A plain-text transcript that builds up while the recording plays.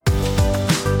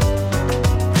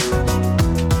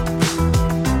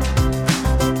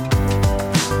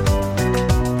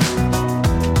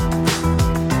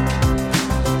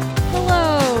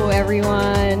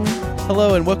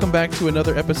welcome back to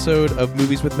another episode of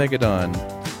Movies with Megadon.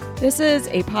 This is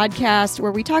a podcast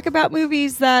where we talk about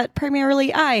movies that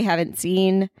primarily I haven't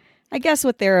seen. I guess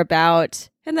what they're about,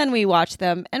 and then we watch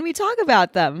them and we talk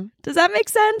about them. Does that make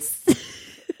sense?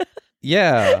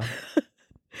 Yeah.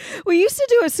 We used to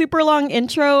do a super long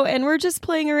intro, and we're just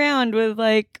playing around with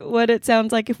like what it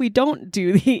sounds like if we don't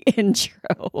do the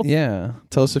intro. Yeah.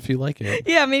 Tell us if you like it.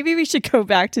 Yeah, maybe we should go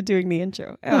back to doing the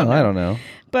intro. I don't know.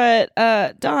 But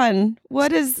Don,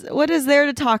 what is there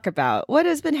to talk about? What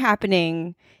has been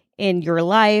happening in your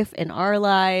life, in our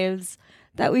lives,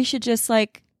 that we should just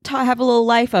like have a little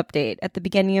life update at the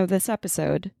beginning of this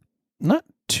episode? Not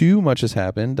too much has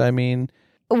happened. I mean,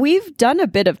 we've done a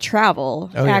bit of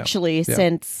travel,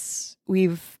 since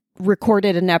we've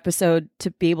recorded an episode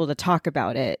to be able to talk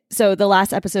about it. So the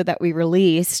last episode that we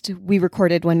released, we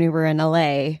recorded when we were in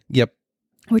LA. Yep.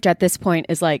 Which at this point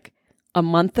is like a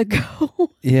month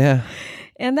ago. Yeah.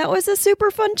 And that was a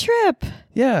super fun trip.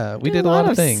 Yeah, we did a lot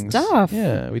of things. Stuff.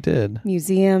 Yeah, we did.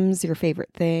 Museums, your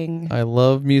favorite thing. I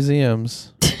love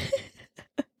museums.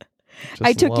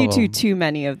 I took you to too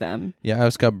many of them. Yeah, I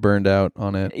just got burned out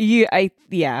on it.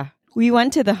 Yeah. We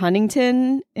went to the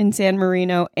Huntington in San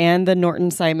Marino and the Norton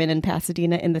Simon in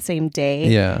Pasadena in the same day.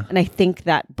 Yeah. And I think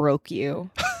that broke you.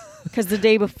 Because the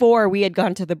day before we had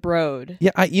gone to the Broad.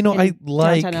 Yeah, I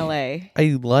like downtown LA.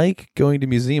 I like going to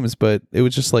museums, but it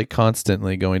was just like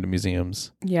constantly going to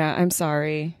museums. Yeah, I'm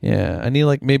sorry. Yeah, I need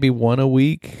like maybe one a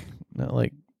week, not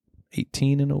like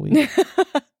 18 in a week.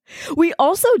 We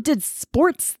also did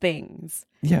sports things.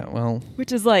 Yeah, well,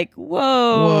 which is like,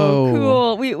 whoa,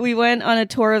 cool. We went on a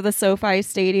tour of the SoFi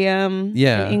Stadium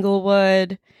in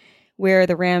Inglewood, where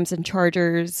the Rams and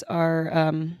Chargers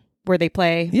are, where they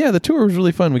play. Yeah, the tour was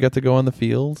really fun. We got to go on the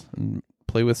field and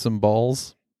play with some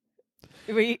balls.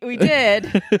 We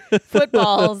did.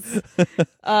 Footballs.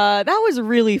 That was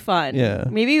really fun. Yeah.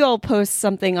 Maybe I'll post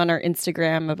something on our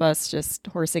Instagram of us just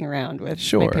horsing around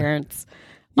with my parents.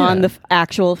 Yeah. On the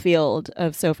actual field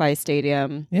of SoFi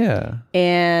Stadium. Yeah.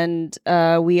 And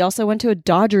we also went to a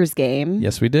Dodgers game.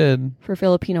 Yes, we did. For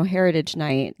Filipino Heritage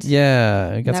Night.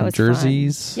 Yeah. I got some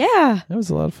jerseys. Fun. Yeah. That was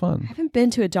a lot of fun. I haven't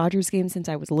been to a Dodgers game since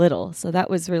I was little, so that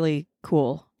was really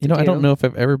cool. I don't know if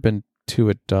I've ever been to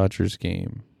a Dodgers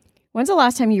game. When's the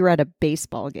last time you were at a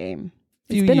baseball game?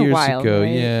 It's been years a while ago,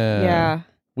 right? Yeah.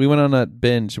 We went on a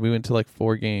binge. We went to like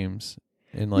 4 games.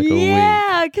 In like a week.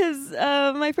 Yeah, because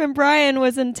my friend Brian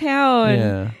was in town.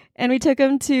 Yeah. And we took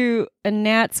him to a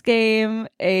Nats game,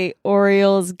 a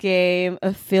Orioles game,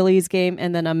 a Phillies game,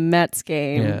 and then a Mets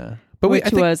game. Yeah.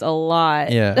 Which was a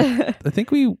lot. Yeah. I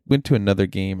think we went to another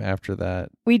game after that.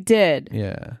 We did.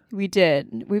 Yeah. We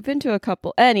did. We've been to a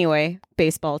couple. Anyway,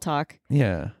 baseball talk.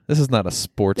 Yeah. This is not a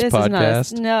sports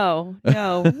podcast. No.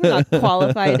 We're not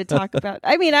qualified to talk about.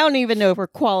 I mean, I don't even know if we're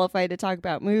qualified to talk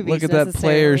about movies. Look at that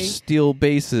player steal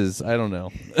bases. I don't know.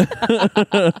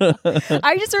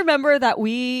 I just remember that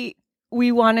we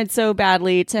wanted so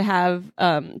badly to have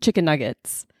chicken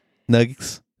nuggets.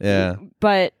 Nuggets? Yeah.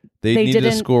 But they needed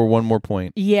to score one more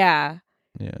point. Yeah.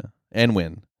 Yeah. And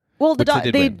win. Well, they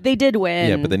did win.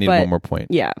 Yeah, but they needed one more point.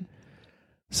 Yeah.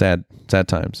 Sad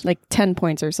times. Like 10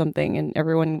 points or something, and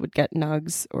everyone would get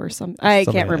nugs or something. I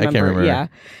can't remember. Yeah.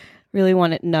 Really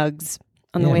wanted nugs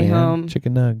on the way home.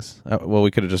 Chicken nugs. Well,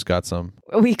 we could have just got some.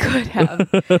 We could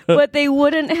have. But they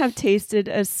wouldn't have tasted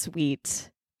as sweet.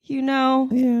 Yeah,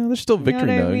 they're still victory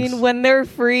nugs. I mean, when they're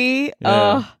free,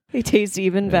 they taste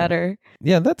even better.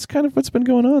 Yeah, that's kind of what's been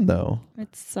going on, though.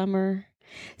 It's summer.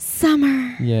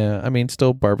 Yeah, I mean,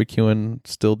 still barbecuing,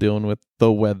 still dealing with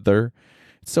the weather.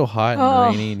 It's so hot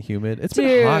and rainy and humid. It's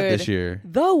been hot this year.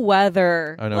 The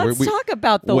weather. I know. Let's talk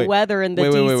about the weather in the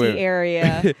DC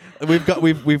area.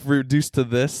 We've reduced to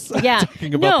this. Yeah,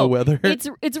 talking about the weather.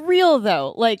 It's real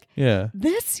though. Like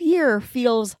this year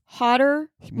feels hotter,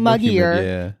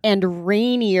 muggier, and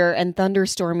rainier and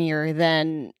thunderstormier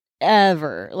than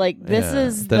ever. Like this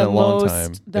is the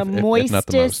most, the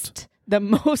moistest, the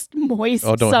most moist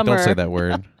summer. Don't say that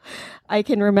word. I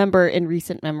can remember in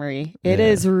recent memory. It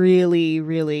is really,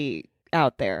 really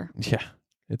out there. Yeah.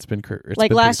 It's been crazy.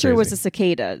 Like last year was the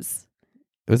cicadas.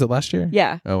 Was it last year?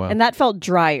 Yeah. Oh, wow. And that felt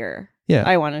drier. Yeah.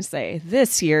 I want to say.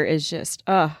 This year is just,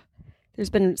 there's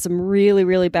been some really,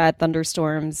 really bad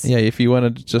thunderstorms. Yeah. If you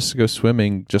want to just go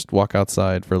swimming, just walk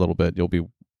outside for a little bit. You'll be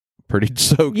pretty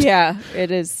soaked. Yeah,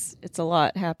 it is. It's a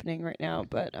lot happening right now.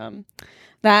 But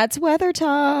that's Weather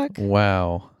Talk.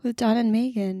 Wow. With Don and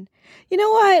Megan. You know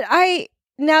what?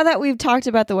 Now that we've talked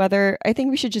about the weather, I think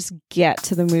we should just get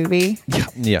to the movie.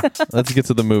 Yeah. Let's get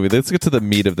to the movie. Let's get to the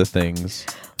meat of the things.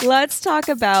 Let's talk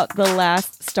about The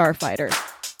Last Starfighter.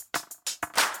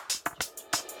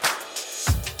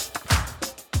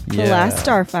 The Last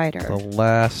Starfighter. The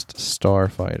Last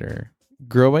Starfighter.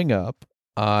 Growing up,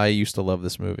 I used to love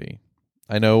this movie.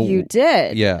 I know you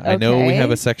did. Yeah, okay. I know we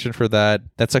have a section for that.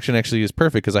 That section actually is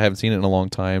perfect because I haven't seen it in a long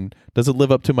time. Does it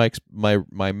live up to my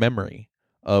memory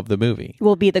of the movie?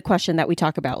 Will be the question that we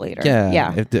talk about later.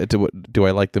 Yeah. Do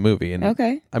I like the movie? And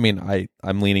okay. I mean,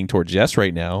 I'm leaning towards yes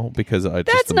right now because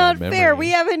that's not fair. We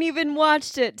haven't even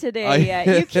watched it today yet.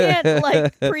 You can't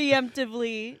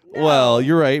preemptively. No. Well,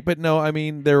 you're right, but no. I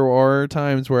mean, there are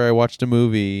times where I watched a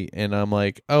movie and I'm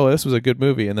like, oh, this was a good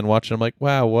movie, and then watching, I'm like,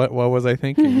 wow, what was I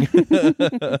thinking?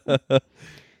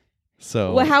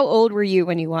 So, well, how old were you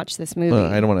when you watched this movie?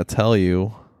 I don't want to tell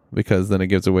you because then it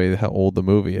gives away how old the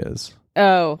movie is.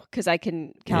 Oh, because I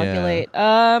can calculate.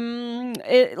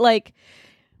 Like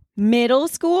middle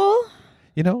school?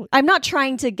 I'm not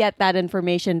trying to get that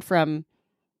information from...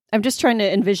 I'm just trying to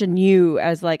envision you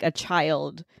as like a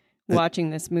child watching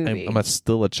this movie. I'm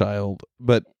still a child,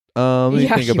 but let me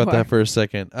think about that for a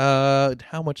second.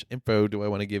 How much info do I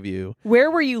want to give you? Where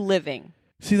were you living?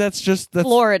 See, that's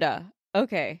Florida.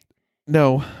 Okay.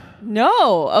 No.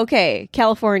 Okay.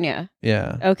 California.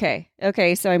 Yeah.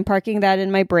 Okay. So I'm parking that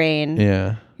in my brain.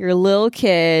 Yeah. You're a little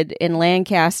kid in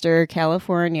Lancaster,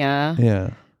 California.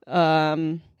 Yeah.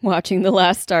 Watching The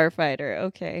Last Starfighter.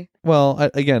 Okay. Well,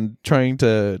 again, trying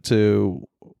to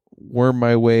worm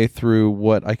my way through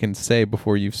what I can say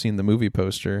before you've seen the movie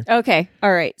poster. Okay.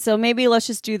 All right. So maybe let's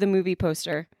just do the movie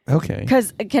poster. Okay.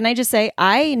 Because can I just say,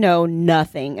 I know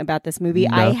nothing about this movie.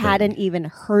 Nothing. I hadn't even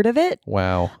heard of it.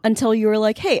 Wow. Until you were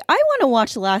like, hey, I want to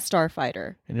watch The Last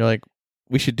Starfighter. And you're like,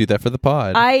 we should do that for the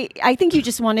pod. I think you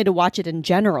just wanted to watch it in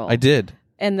general. I did.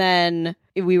 And then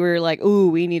we were like, ooh,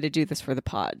 we need to do this for the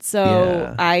pod.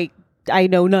 So yeah. I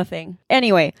know nothing.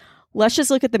 Anyway, let's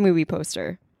just look at the movie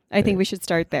poster. I think we should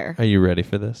start there. Are you ready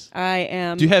for this? I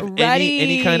am. Do you have ready.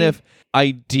 any kind of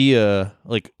idea,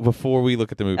 like before we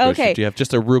look at the movie poster, do you have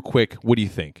just a real quick, what do you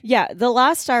think? Yeah, The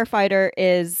Last Starfighter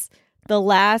is the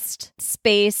last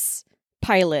space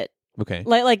pilot. Okay.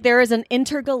 Like there is an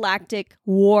intergalactic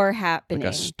war happening.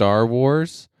 Like a Star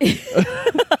Wars?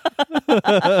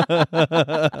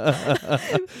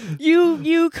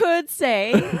 You could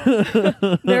say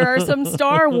there are some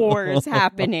Star Wars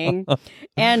happening,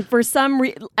 and for some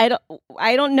reason, I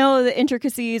don't know the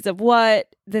intricacies of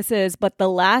what this is, but the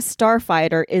last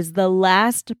Starfighter is the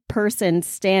last person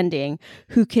standing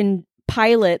who can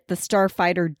pilot the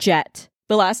Starfighter jet.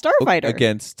 The last Starfighter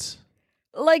against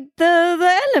like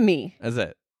the enemy. Is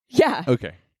it? Yeah.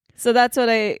 Okay. So that's what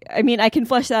I mean, I can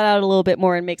flesh that out a little bit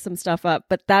more and make some stuff up,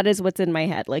 but that is what's in my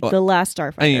head, like the last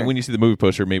Starfighter. I mean, when you see the movie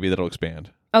poster, maybe that'll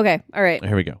expand. Okay, all right.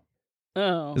 Here we go.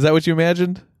 Oh. Is that what you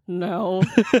imagined? No.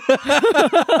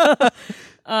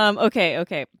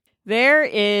 Okay. There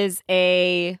is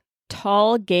a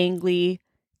tall, gangly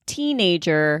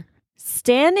teenager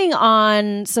standing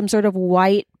on some sort of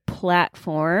white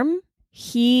platform.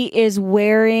 He is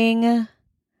wearing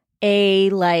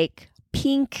a like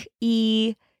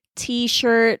pink-y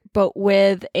t-shirt, but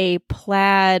with a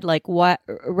plaid, like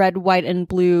red, white, and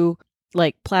blue,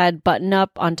 like plaid button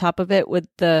up on top of it with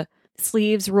the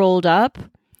sleeves rolled up.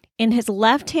 In his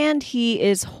left hand, he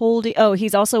is holding... Oh,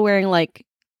 he's also wearing like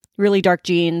really dark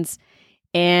jeans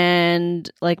and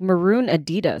like maroon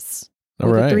Adidas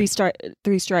with the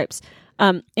three stripes.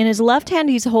 In his left hand,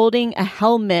 he's holding a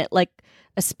helmet, like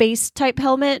a space type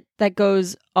helmet that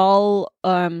goes all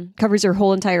covers your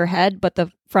whole entire head, but the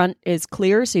front is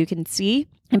clear so you can see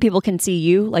and people can see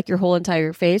you, like your whole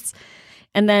entire face.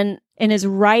 And then in his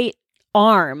right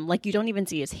arm, like you don't even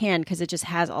see his hand because it just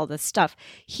has all this stuff.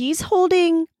 He's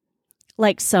holding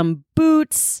like some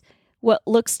boots, what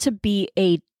looks to be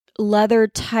a leather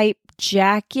type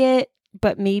jacket,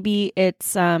 but maybe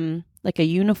it's like a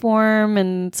uniform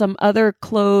and some other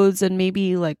clothes and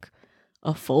maybe like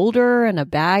a folder and a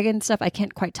bag and stuff. I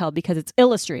can't quite tell because it's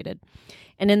illustrated.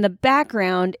 And in the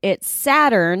background, it's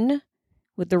Saturn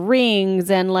with the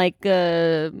rings and like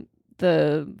the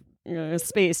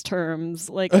space terms,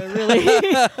 like a really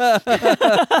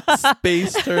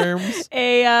space terms,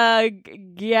 a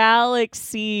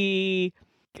galaxy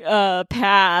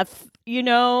path. You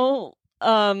know,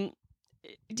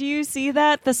 do you see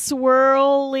that? The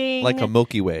swirling... Like a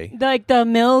Milky Way. Like the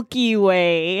Milky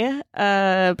Way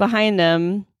behind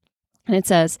them. And it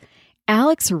says,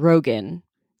 Alex Rogan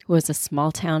was a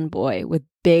small-town boy with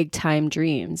big-time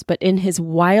dreams. But in his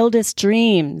wildest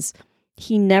dreams,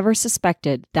 he never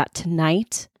suspected that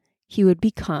tonight he would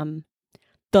become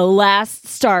the last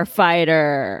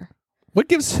Starfighter. What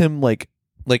gives him, like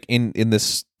like in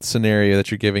this scenario that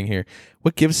you're giving here,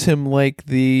 what gives him like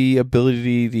the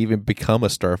ability to even become a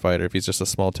starfighter if he's just a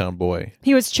small town boy?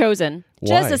 He was chosen.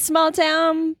 Why? Just a small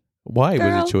town. Why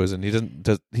girl. was he chosen?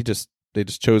 They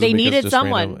just chose him. They needed just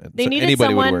someone. Random, they so needed anybody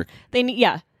someone. Would work.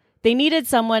 They needed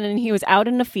someone, and he was out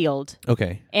in the field.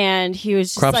 Okay. And he was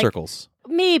just crop like, circles.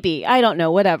 Maybe, I don't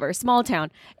know, whatever, small town.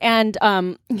 And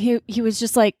he was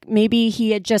just like, maybe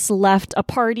he had just left a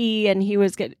party and he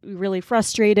was getting really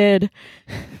frustrated.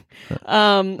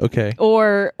 Okay.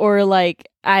 Or like,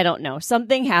 I don't know,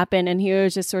 something happened and he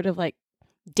was just sort of like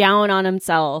down on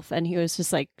himself, and he was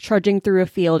just like trudging through a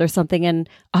field or something, and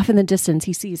off in the distance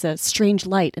he sees a strange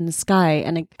light in the sky,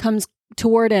 and it comes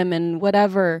toward him and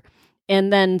whatever,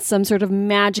 and then some sort of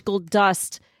magical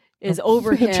dust is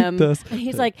over him, and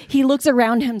he's like, he looks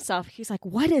around himself, he's like,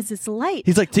 what is this light?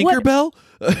 He's like, Tinkerbell?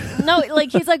 No,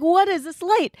 like, he's like, what is this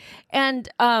light? And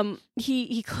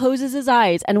he closes his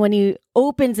eyes, and when he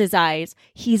opens his eyes,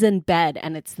 he's in bed,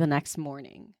 and it's the next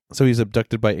morning. So he's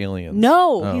abducted by aliens?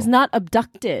 No, he's not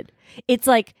abducted. It's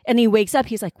like, and he wakes up,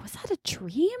 he's like, was that a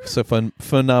dream? So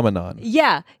phenomenon.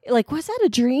 Yeah, like, was that a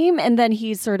dream? And then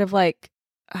he's sort of like,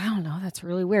 I don't know, that's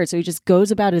really weird. So he just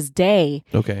goes about his day.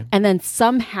 Okay. And then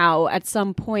somehow, at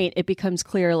some point, it becomes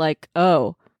clear, like,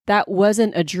 oh, that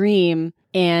wasn't a dream.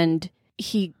 And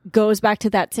he goes back to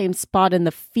that same spot in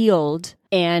the field,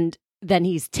 and then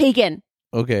he's taken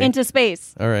into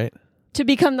space. All right. To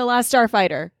become the last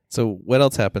starfighter. So what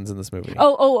else happens in this movie?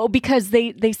 Oh, because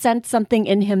they sent something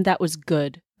in him that was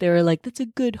good. They were like, that's a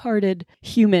good-hearted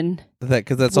human.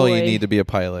 Because that's all you need to be a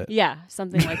pilot. Yeah,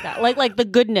 something like that. like the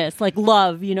goodness, like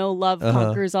love, love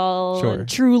conquers all. Sure. And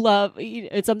true love.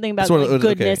 It's something about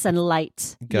goodness and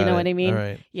light. Got know what I mean? All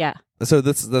right. Yeah. So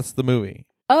that's the movie.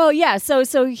 Oh yeah, so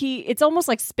it's almost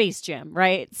like Space Jam,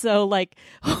 right? So like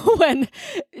in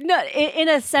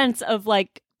a sense of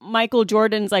like Michael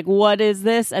Jordan's like, what is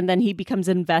this? And then he becomes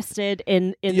invested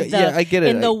in I get it.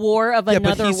 In the war of another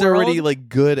world. But he's already like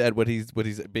good at what he's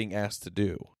being asked to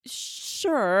do.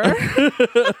 Sure.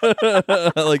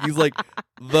 Like he's like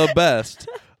the best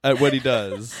at what he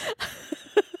does.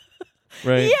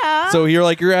 Right. Yeah. So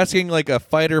you're asking like a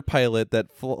fighter pilot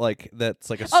that's like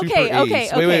a super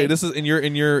ace. Wait. This is in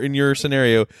your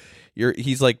scenario.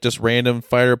 He's like just random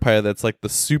fighter pilot that's like the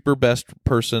super best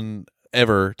person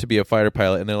ever to be a fighter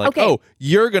pilot, and they're like, oh,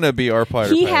 you're gonna be our fighter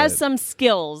pilot. He has some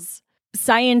skills,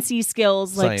 science-y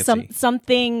skills, like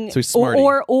something,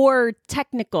 so or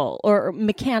technical or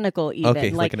mechanical even. Okay,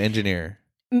 like an engineer.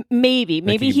 Maybe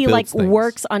he like things.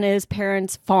 Works on his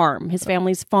parents' farm, his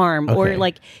family's farm, or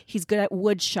like he's good at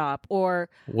wood shop or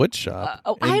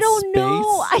I don't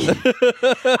know.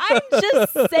 I'm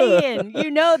just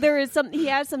saying, there is he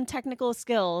has some technical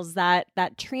skills that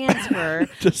transfer,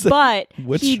 but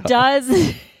he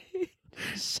does.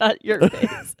 Shut your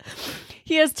face.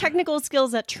 He has technical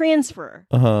skills that transfer,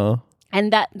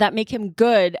 and that make him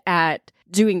good at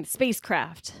doing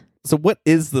spacecraft. So what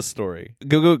is the story?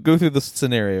 Go through the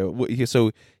scenario.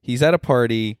 So he's at a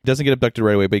party, doesn't get abducted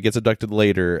right away, but he gets abducted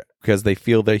later because they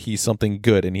feel that he's something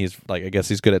good, and he's like, I guess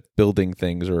he's good at building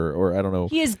things, or I don't know.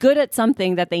 He is good at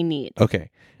something that they need.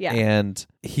 Okay. Yeah. And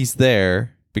he's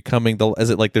there becoming is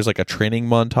it like there's like a training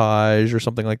montage or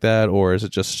something like that, or is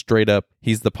it just straight up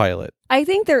he's the pilot? I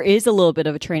think there is a little bit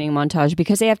of a training montage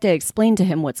because they have to explain to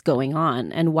him what's going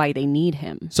on and why they need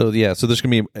him. So yeah, so there's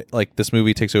gonna be like this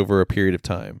movie takes over a period of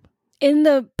time. In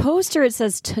the poster, it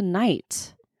says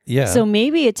tonight. Yeah. So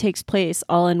maybe it takes place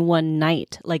all in one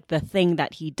night, like the thing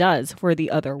that he does for the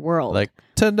other world. Like,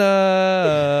 tonight,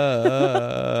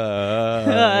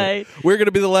 we're going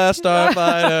to be the last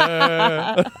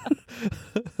starfighter.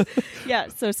 Yeah,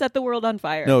 so set the world on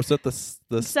fire. No, set the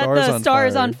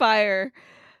stars on fire.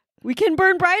 We can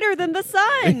burn brighter than the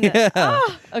sun. Yeah.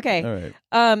 Oh, okay. All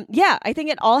right. Yeah, I think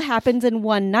it all happens in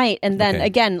one night. And then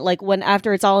again, like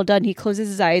after it's all done, he closes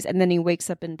his eyes and then he wakes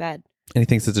up in bed. And he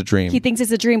thinks it's a dream. He thinks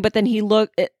it's a dream, but then he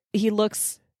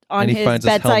looks on his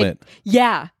bedside. His helmet.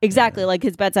 Yeah, exactly. Like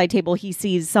his bedside table, he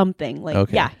sees something like,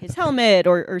 his helmet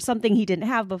or something he didn't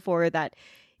have before that.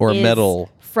 Or a medal.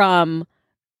 From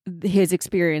his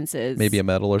experiences. Maybe a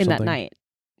medal or in something. that night.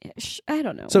 I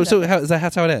don't know. So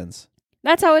that's how it ends?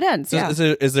 That's how it ends, so yeah.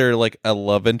 Is there like a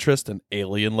love interest, an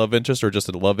alien love interest, or just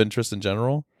a love interest in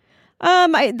general?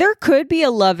 There could be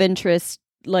a love interest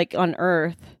like on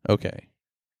Earth. Okay.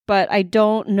 But I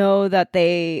don't know that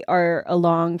they are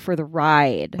along for the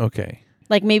ride. Okay.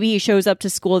 Like maybe he shows up to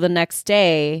school the next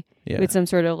day with some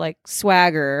sort of like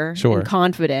swagger and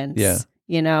confidence.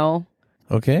 Yeah.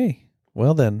 Okay.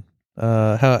 Well then,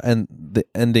 and the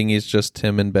ending is just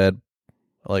him in bed,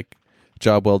 like,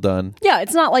 job well done. Yeah,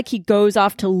 it's not like he goes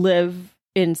off to live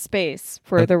in space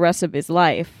for the rest of his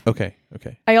life. Okay.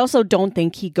 I also don't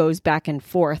think he goes back and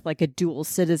forth like a dual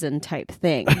citizen type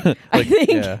thing. I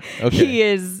think he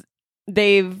is.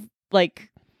 They're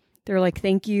like,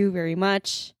 thank you very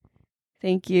much.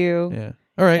 Thank you. Yeah.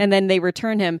 All right. And then they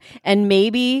return him. And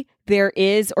maybe there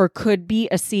is or could be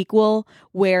a sequel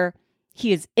where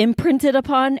he is imprinted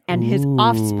upon and his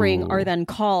offspring are then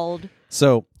called.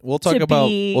 So we'll talk about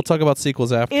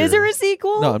sequels after. Is there a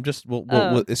sequel? No, I'm just.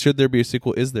 Should there be a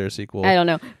sequel? Is there a sequel? I don't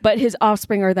know. But his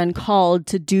offspring are then called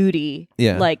to duty.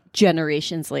 Yeah. Like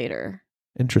generations later.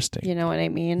 Interesting. You know what I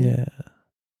mean? Yeah.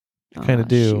 Kind of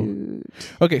do. Shoot.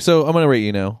 Okay, so I'm gonna rate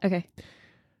you now. Okay.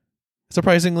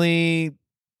 Surprisingly,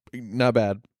 not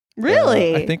bad.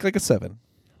 Really? I think like a 7.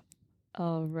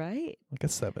 All right. Like a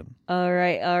 7. All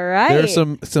right. There are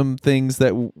some things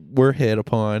that were hit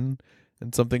upon,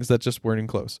 and some things that just weren't even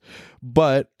close.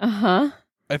 But I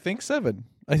think 7.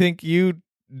 I think you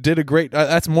did a great.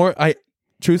 That's more.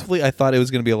 Truthfully, I thought it was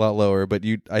going to be a lot lower, but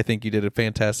I think you did a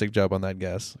fantastic job on that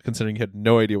guess, considering you had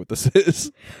no idea what this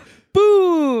is.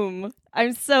 Boom!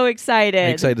 I'm so excited. Are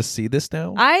you excited to see this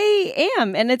now? I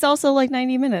am, and it's also like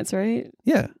 90 minutes, right?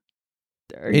 Yeah.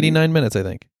 89 minutes, I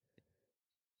think.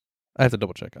 I have to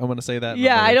double check. I'm going to say that.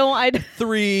 Yeah, I don't.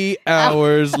 3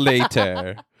 hours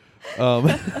later.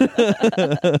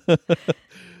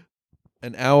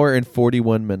 An hour and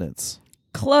 41 minutes.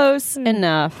 Close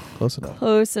enough.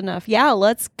 Close enough. Yeah,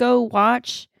 let's go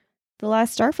watch The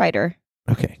Last Starfighter.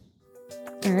 Okay.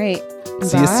 All right.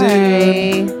 See you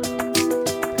soon.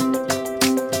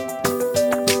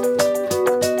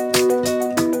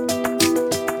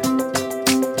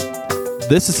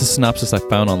 This is the synopsis I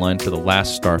found online for The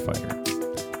Last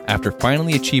Starfighter. After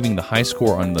finally achieving the high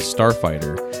score on The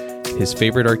Starfighter, his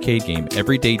favorite arcade game,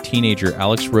 everyday teenager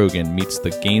Alex Rogan meets the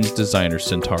game's designer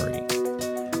Centauri,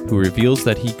 who reveals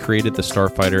that he created the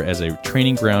Starfighter as a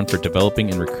training ground for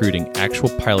developing and recruiting actual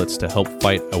pilots to help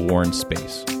fight a war in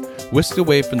space. Whisked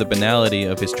away from the banality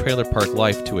of his trailer park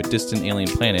life to a distant alien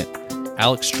planet,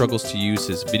 Alex struggles to use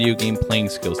his video game playing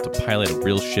skills to pilot a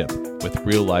real ship with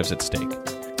real lives at stake.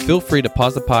 Feel free to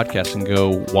pause the podcast and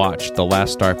go watch The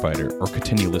Last Starfighter or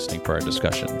continue listening for our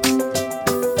discussion.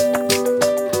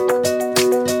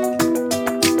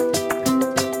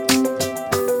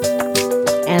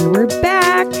 And we're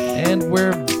back.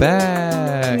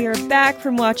 We are back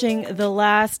from watching The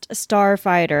Last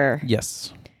Starfighter.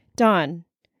 Yes. Don.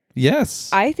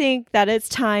 Yes. I think that it's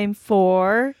time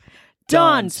for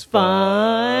Don's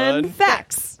Fun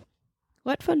Facts.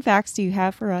 What fun facts do you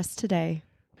have for us today?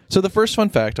 So the first fun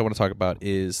fact I want to talk about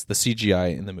is the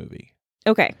CGI in the movie.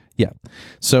 Okay. Yeah.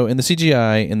 So in the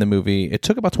CGI in the movie, it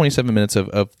took about 27 minutes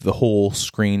of the whole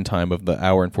screen time of the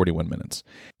hour and 41 minutes.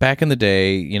 Back in the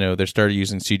day, they started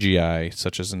using CGI,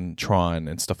 such as in Tron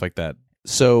and stuff like that.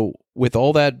 So with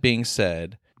all that being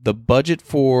said, the budget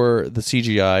for the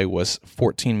CGI was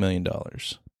 $14 million,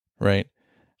 right?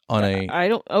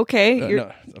 You're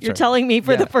telling me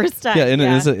for the first time. Yeah, and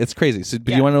it's crazy. So,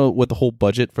 do you want to know what the whole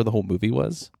budget for the whole movie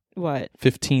was? What?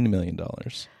 $15 million.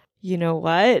 You know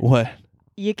what? What?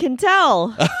 You can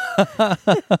tell.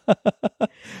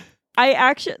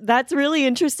 That's really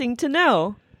interesting to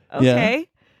know. Okay.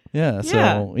 Yeah.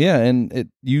 So, and it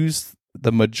used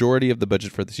the majority of the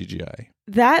budget for the CGI.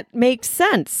 That makes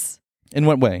sense. In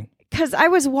what way? Because I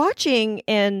was watching,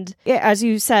 and as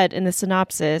you said in the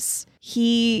synopsis,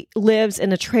 he lives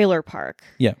in a trailer park.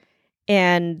 Yeah.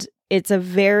 And it's a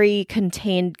very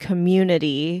contained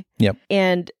community. Yep.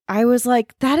 And I was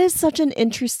like, that is such an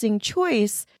interesting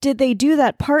choice. Did they do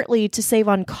that partly to save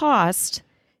on cost?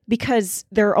 Because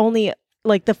they're only,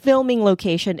 like, the filming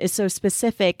location is so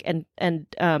specific and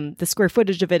the square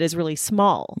footage of it is really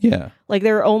small. Yeah. Like,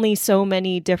 there are only so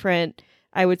many different,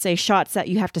 I would say, shots that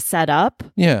you have to set up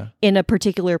in a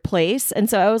particular place. And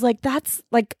so I was like, that's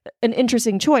like an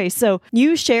interesting choice. So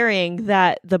you sharing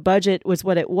that the budget was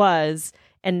what it was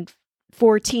and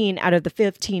 14 out of the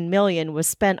 15 million was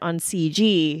spent on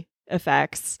CG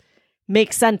effects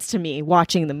makes sense to me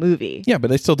watching the movie. Yeah, but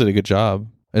they still did a good job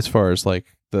as far as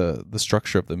like the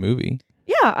structure of the movie.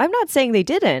 Yeah, I'm not saying they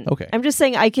didn't. Okay. I'm just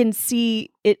saying I can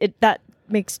see it that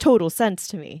makes total sense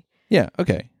to me. Yeah,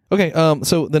 okay. Okay,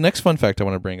 so the next fun fact I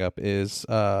want to bring up is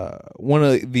one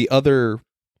of the other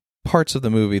parts of the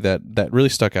movie that really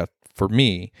stuck out for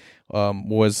me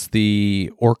was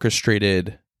the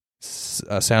orchestrated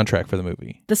soundtrack for the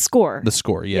movie. The score. The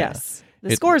score, yeah. Yes.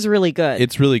 The score is really good.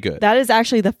 It's really good. That is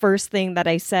actually the first thing that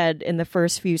I said in the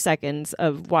first few seconds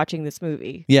of watching this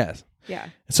movie. Yes. Yeah.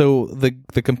 So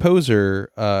the composer,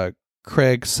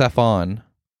 Craig Safon,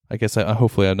 I guess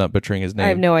hopefully I'm not butchering his name. I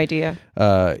have no idea.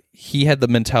 He had the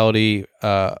mentality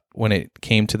when it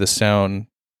came to the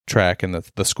soundtrack and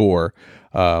the score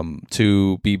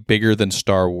to be bigger than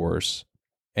Star Wars.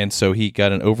 And so he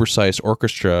got an oversized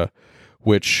orchestra,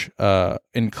 which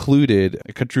included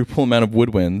a quadruple amount of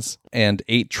woodwinds and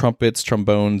 8 trumpets,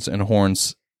 trombones, and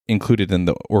horns included in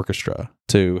the orchestra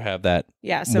to have that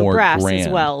so more brass grand. As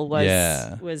well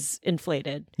was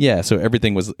inflated. Yeah, so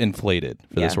everything was inflated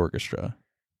for this orchestra.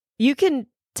 You can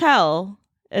tell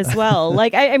as well.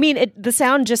 Like, I mean, the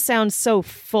sound just sounds so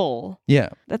full. Yeah.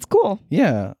 That's cool.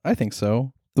 Yeah, I think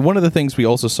so. One of the things we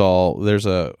also saw,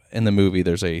 in the movie,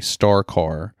 there's a star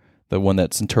car, the one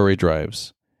that Centauri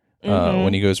drives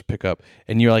when he goes to pick up.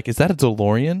 And you're like, is that a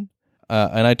DeLorean?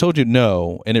 And I told you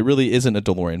no, and it really isn't a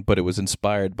DeLorean, but it was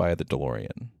inspired by the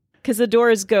DeLorean. Because the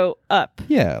doors go up.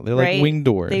 Yeah, they're like wing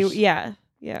doors. Yeah.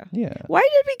 Why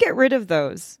did we get rid of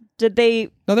those? Did they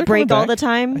break all the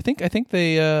time? I think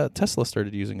they Tesla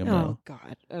started using them now. Oh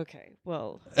God. Okay.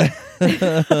 Well.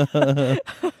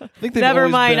 Never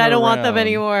mind. I don't want them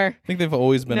anymore. I think they've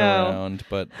always been around,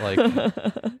 but like,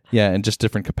 in just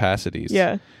different capacities.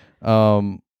 Yeah.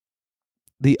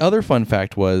 The other fun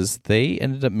fact was they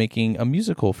ended up making a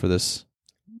musical for this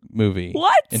movie.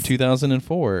 What? In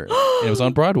 2004. And it was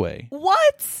on Broadway.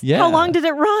 What? Yeah. How long did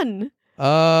it run?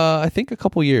 I think a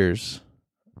couple years.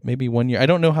 Maybe 1 year. I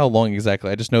don't know how long exactly.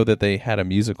 I just know that they had a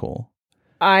musical.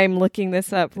 I'm looking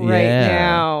this up right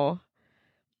now.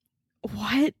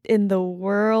 What in the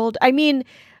world? I mean,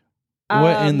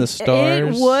 what in the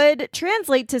stars? It would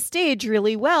translate to stage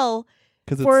really well.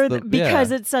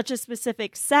 Because it's such a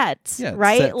specific set,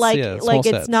 right? Sets, like it's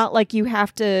sets. not like you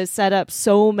have to set up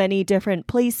so many different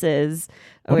places.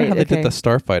 I wonder how they did the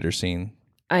starfighter scene.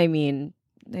 I mean,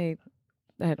 I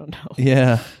don't know.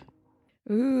 Yeah.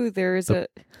 Ooh, there's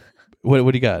what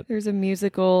do you got? There's a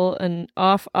musical, an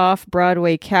off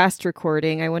Broadway cast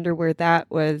recording. I wonder where that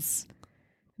was.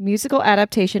 Musical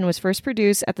adaptation was first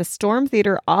produced at the Storm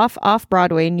Theater off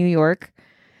Broadway, New York,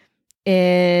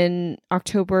 in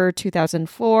October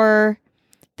 2004.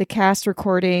 The cast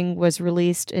recording was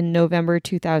released in November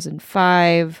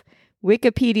 2005.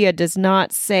 Wikipedia does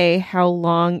not say how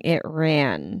long it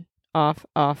ran off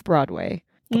Broadway.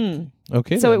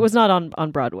 Okay. So it was not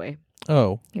on Broadway.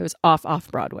 Oh. It was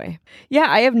off Broadway. Yeah,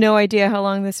 I have no idea how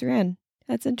long this ran.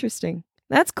 That's interesting.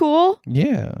 That's cool.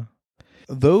 Yeah.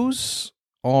 Those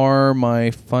are my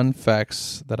fun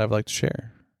facts that I'd like to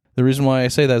share. The reason why I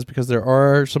say that is because there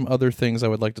are some other things I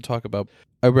would like to talk about.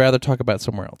 I'd rather talk about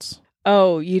somewhere else.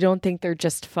 Oh, you don't think they're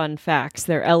just fun facts?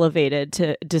 They're elevated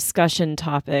to discussion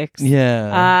topics. Yeah.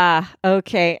 Ah,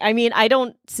 okay. I mean, I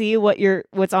don't see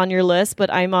what's on your list,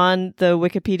 but I'm on the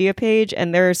Wikipedia page,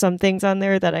 and there are some things on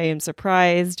there that I am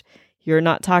surprised you're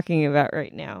not talking about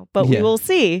right now. But we will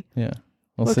see. Yeah.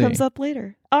 What comes up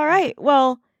later. All right.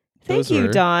 Well, thank you,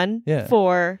 Don,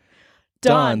 for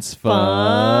Don's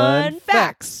Fun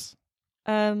Facts.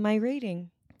 My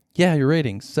rating. Yeah, your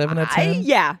rating. 7 out of 10?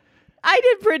 Yeah. I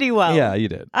did pretty well. Yeah, you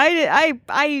did.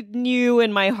 I knew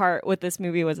in my heart what this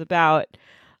movie was about,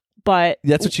 but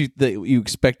that's what you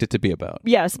expect it to be about.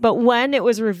 Yes, but when it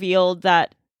was revealed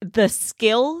that the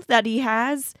skill that he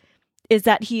has is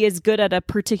that he is good at a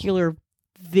particular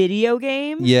video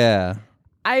game,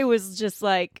 I was just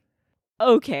like,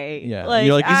 okay. Yeah. Like,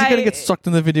 you're like, is he going to get sucked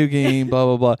in the video game? Blah,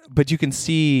 blah, blah. But you can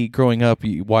see growing up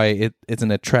why it's an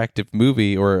attractive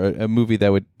movie or a movie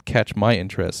that would catch my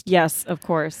interest. Yes, of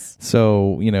course.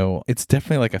 So, it's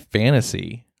definitely like a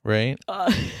fantasy, right?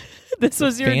 This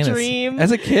was your dream.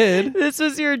 As a kid. This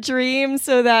was your dream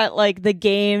so that like the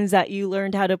games that you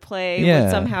learned how to play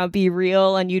would somehow be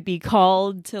real and you'd be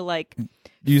called to like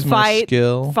use my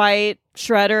skill. Fight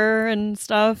Shredder and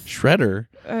stuff. Shredder?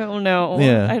 I don't know.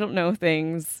 Yeah. I don't know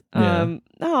things.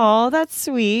 Oh, that's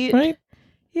sweet. Right?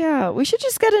 Yeah, we should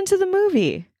just get into the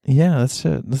movie. Yeah, let's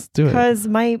do it. Because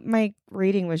my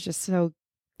rating was just so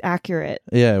accurate.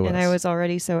 Yeah, it was. And I was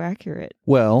already so accurate.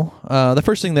 Well, the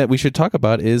first thing that we should talk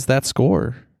about is that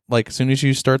score. Like, as soon as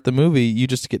you start the movie, you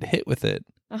just get hit with it.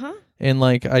 Uh-huh. And,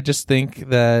 like, I just think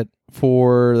that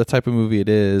for the type of movie it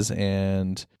is,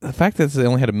 and the fact that they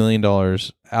only had $1 million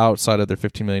outside of their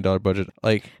 $15 million budget,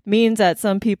 like, means that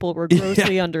some people were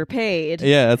grossly underpaid.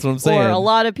 Yeah, that's what I'm saying. Or a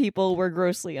lot of people were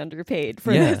grossly underpaid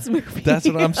for this movie. That's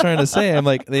what I'm trying to say. I'm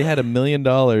like, they had $1 million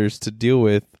to deal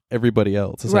with everybody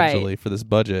else, essentially, for this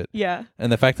budget. Yeah. And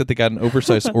the fact that they got an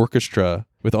oversized orchestra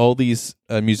with all these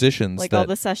musicians. Like all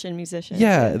the session musicians.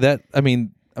 Yeah, I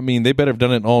mean, they better have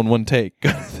done it all in one take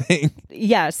kind of thing.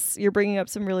 Yes, you're bringing up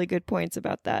some really good points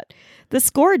about that. The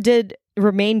score did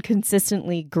remain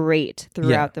consistently great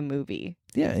throughout the movie.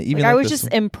 Yeah, even I was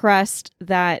just impressed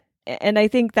that And I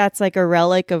think that's like a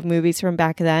relic of movies from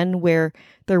back then where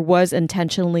there was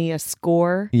intentionally a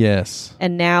score. Yes.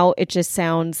 And now it just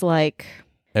sounds like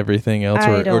everything else,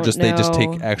 or just they just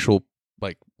take actual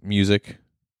like music.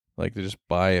 Like they just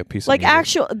buy a piece like of music.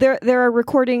 actual there are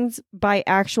recordings by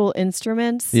actual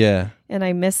instruments. Yeah. And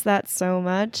I miss that so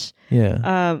much.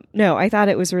 Yeah. No, I thought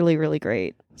it was really, really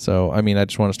great. So I mean I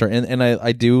just want to start and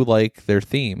I do like their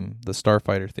theme, the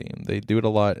Starfighter theme. They do it a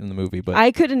lot in the movie, but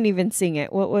I couldn't even sing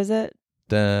it. What was it?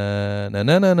 Da na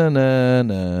na na na na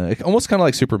na. It almost kinda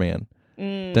like Superman.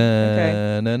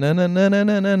 Da na na na na na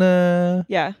na na.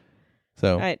 Yeah.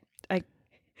 So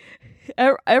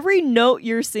every note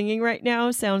you're singing right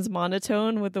now sounds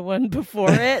monotone with the one before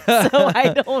it, so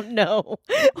I don't know.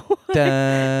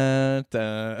 Da,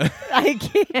 da. I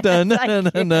can't. Da, na, na,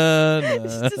 na, na.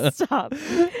 Just stop.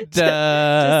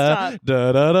 Da,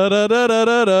 da, da, da, da, da,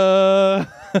 da, da.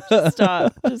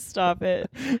 Just stop it.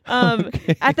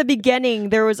 Okay. At the beginning,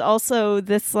 there was also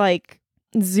this like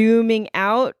zooming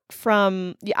out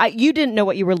from you didn't know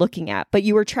what you were looking at, but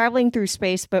you were traveling through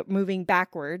space but moving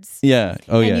backwards. Yeah.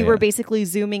 And you were basically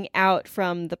zooming out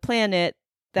from the planet,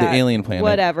 the alien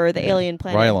planet, alien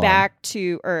planet, Rylon, back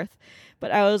to Earth.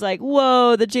 But I was like,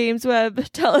 whoa, the James Webb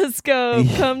telescope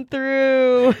come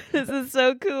through. This is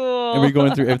so cool. And we're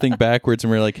going through everything backwards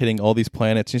and we're like hitting all these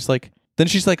planets. And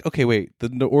she's like, okay, wait,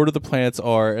 the order the planets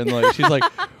are, and like she's like,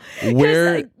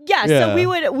 where?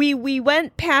 So we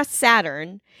went past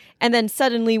Saturn, and then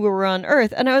suddenly we were on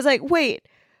Earth, and I was like, wait,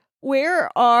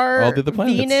 where are all the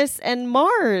planets? Venus and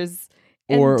Mars?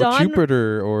 And or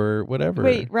Jupiter or whatever.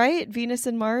 Wait, right? Venus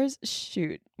and Mars?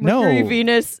 Shoot. Mercury,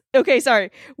 Venus. Okay, sorry.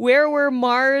 Where were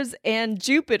Mars and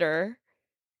Jupiter?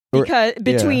 Because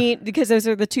those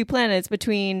are the two planets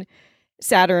between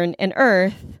Saturn and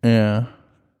Earth. Yeah.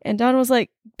 And Don was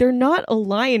like, they're not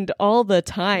aligned all the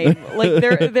time. Like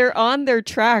they're on their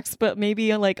tracks, but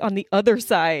maybe like on the other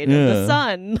side of the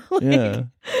sun.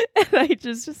 And I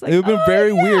just like, it would have been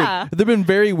very weird. It would have been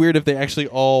very weird if they actually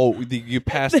you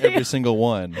passed every single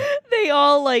one. They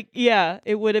all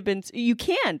it would have been. You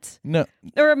can't. No.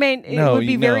 Or I mean, it would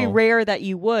be very rare that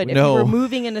you would if you were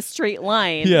moving in a straight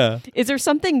line. Yeah. Is there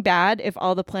something bad if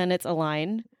all the planets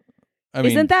align? I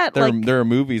mean, isn't that there are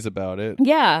movies about it?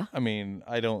 Yeah. I mean,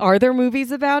 I don't. Are there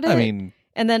movies about it? I mean,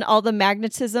 and then all the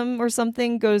magnetism or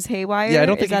something goes haywire. Yeah, I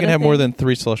don't think you can have more than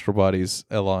 3 celestial bodies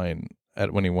align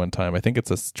at any one time. I think it's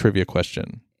a trivia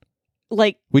question.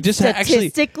 Like we just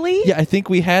statistically? Yeah, I think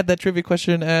we had that trivia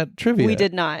question at trivia. We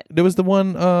did not. There was the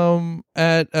one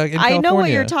at in California. I know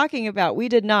what you're talking about. We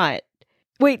did not.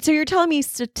 Wait, so you're telling me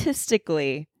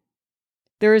statistically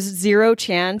there is 0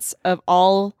 chance of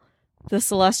all the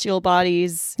celestial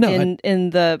bodies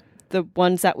in the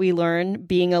ones that we learn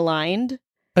being aligned?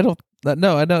 I'm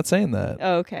not saying that.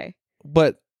 Oh, okay.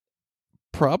 But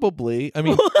probably, I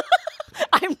mean...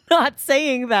 I'm not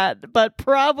saying that, but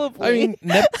probably. I mean,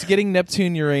 getting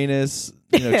Neptune, Uranus,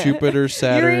 Jupiter,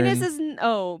 Saturn.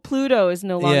 Pluto is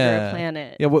no longer a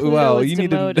planet. Yeah, well, you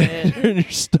need to learn your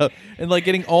stuff. And like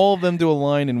getting all of them to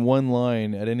align in one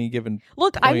line at any given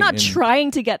Look, I'm not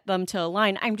trying to get them to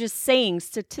align. I'm just saying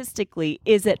statistically,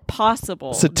 is it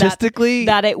possible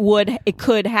that it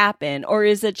could happen? Or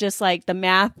is it just like the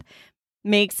math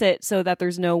makes it so that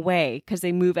there's no way because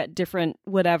they move at different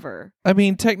whatever? I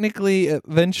mean, technically,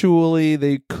 eventually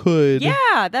they could.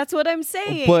 Yeah, that's what I'm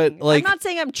saying. But like, I'm not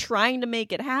saying I'm trying to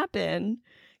make it happen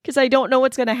because I don't know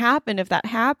what's going to happen if that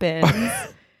happens.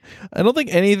 I don't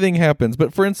think anything happens.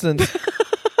 But for instance,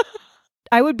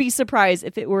 I would be surprised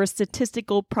if it were a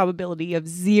statistical probability of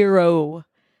 0.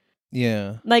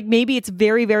 Yeah. Like maybe it's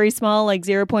very, very small, like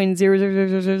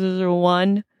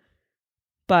 0.00001.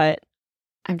 But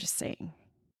I'm just saying.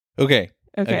 Okay.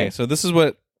 So this is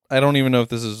what I don't even know if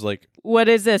this is like. What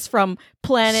is this from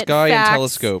Planet Sky Facts? and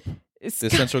Telescope? The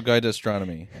Essential Guide to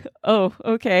Astronomy. Oh,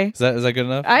 okay. Is that good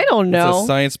enough? I don't know. It's a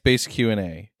science-based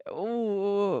Q&A.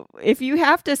 Ooh, if you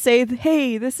have to say,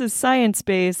 "Hey, this is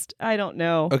science-based," I don't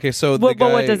know. Okay, so but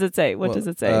what does it say? What does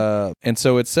it say? And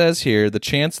so it says here, the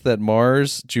chance that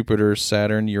Mars, Jupiter,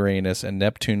 Saturn, Uranus, and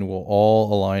Neptune will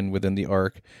all align within the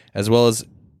arc, as well as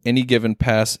any given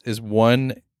pass, is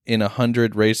 1 in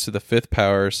 100 raised to the 5th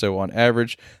power. So on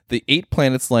average, the 8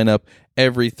 planets line up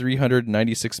every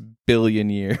 396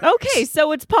 billion years. Okay,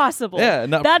 so it's possible. Yeah,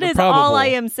 that is probable. all I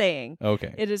am saying.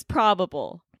 Okay, it is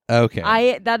probable.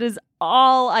 Okay, that is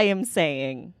all I am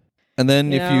saying. And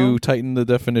then if you tighten the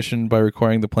definition by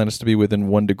requiring the planets to be within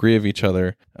 1 degree of each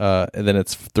other, then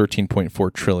it's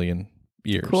 13.4 trillion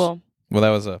years. Cool. Well, that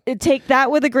was take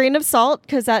that with a grain of salt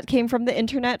because that came from the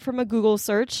internet from a Google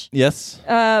search. Yes.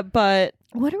 But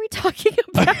what are we talking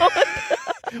about?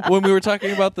 when we were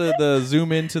talking about the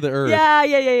zoom into the Earth. Yeah.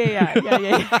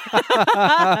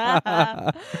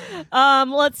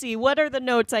 Let's see. What are the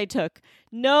notes I took?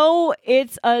 No,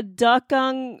 it's a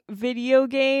Duckgung video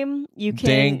game. You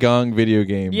can Dangung video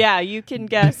game. Yeah, you can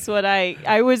guess what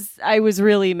I was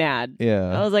really mad.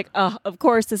 Yeah. I was like, oh, of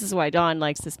course this is why Dawn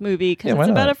likes this movie, because it's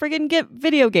about a friggin'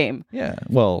 video game. Yeah.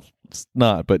 Well, it's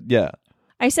not, but yeah.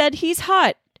 I said he's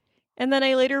hot. And then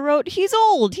I later wrote, he's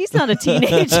old. He's not a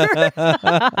teenager.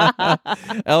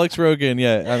 Alex Rogan,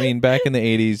 yeah. I mean, back in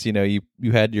the 80s,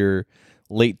 you had your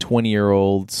late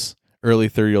 20-year-olds, early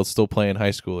 30-year-olds still playing high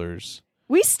schoolers.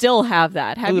 We still have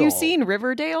that. Have you seen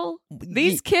Riverdale?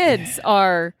 These kids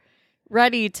are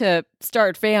ready to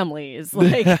start families.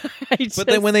 But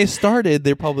then when they started,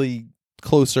 they're probably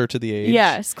closer to the age.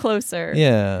 Yes, closer.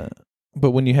 Yeah.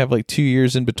 But when you have 2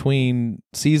 years in between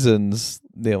seasons,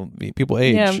 people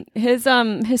age. Yeah, his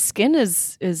skin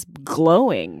is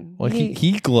glowing. Well,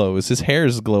 he glows. His hair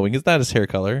is glowing. Is that his hair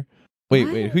color? Wait,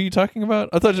 who are you talking about?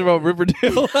 I thought you were about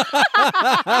Riverdale.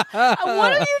 What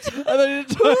are you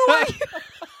Who are you?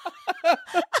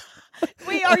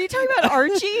 Wait, are you talking about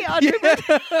Archie on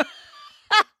Riverdale?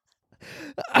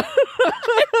 I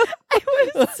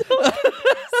was so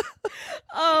confused.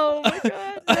 Oh my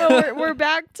god! No, we're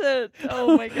back to.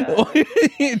 Oh my god! You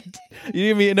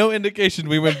gave me no indication.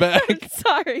 We went back. I'm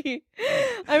sorry.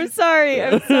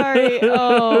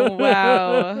 Oh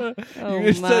wow!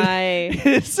 Oh my!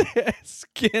 His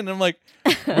skin. I'm like,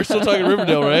 we're still talking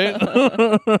Riverdale, right?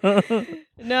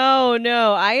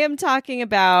 No. I am talking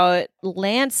about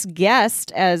Lance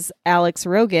Guest as Alex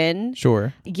Rogan.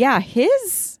 Sure. Yeah,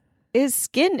 his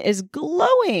skin is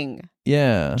glowing.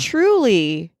 Yeah.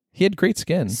 Truly. He had great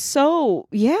skin. So,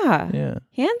 yeah. Yeah.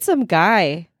 Handsome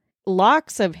guy.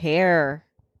 Locks of hair.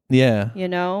 Yeah.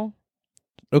 Okay.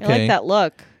 I like that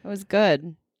look. It was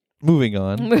good. Moving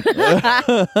on.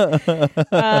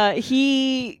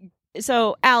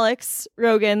 So Alex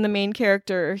Rogan, the main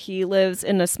character, he lives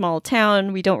in a small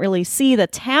town. We don't really see the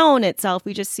town itself.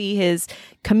 We just see his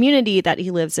community that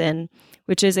he lives in,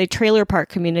 which is a trailer park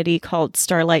community called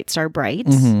Starlight Starbright.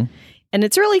 Mm-hmm. And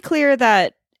it's really clear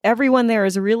that everyone there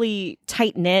is really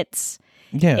tight-knit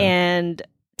and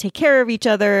take care of each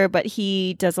other, but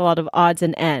he does a lot of odds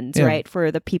and ends, right, for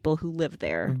the people who live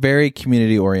there. Very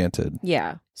community-oriented.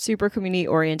 Yeah, super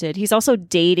community-oriented. He's also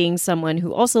dating someone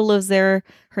who also lives there.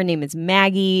 Her name is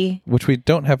Maggie. Which we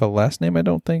don't have a last name, I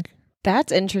don't think.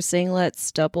 That's interesting.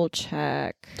 Let's double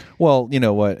check. Well, you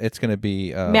know what? It's going to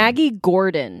be... Maggie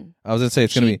Gordon. I was going to say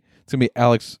it's going to be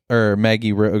Alex or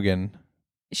Maggie Rogan.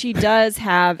 She does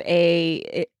have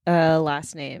a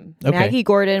last name. Okay. Maggie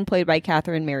Gordon, played by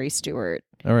Catherine Mary Stewart.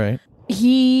 All right.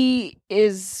 He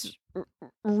is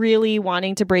really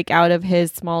wanting to break out of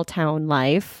his small town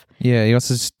life. Yeah, he wants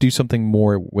to do something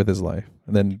more with his life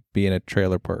than be in a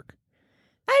trailer park.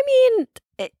 I mean...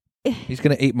 He's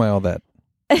going to 8 Mile that.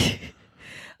 I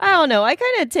don't know. I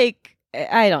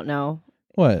don't know.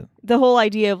 What? The whole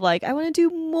idea of I want to do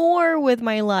more with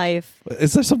my life.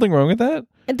 Is there something wrong with that?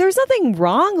 There's nothing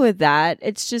wrong with that.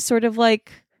 It's just sort of I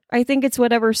think it's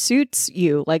whatever suits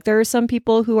you. There are some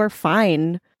people who are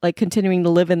fine, continuing to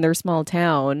live in their small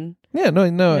town. Yeah, no.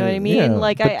 You know what I mean?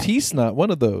 Yeah. But he's not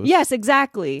one of those. Yes,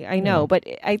 exactly. I know. Yeah. But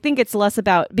I think it's less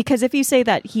about, because if you say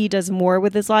that he does more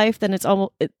with his life, then it's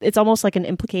almost like an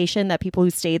implication that people who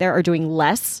stay there are doing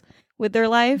less with their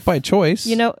life. By choice.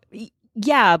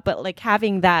 Yeah, but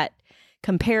having that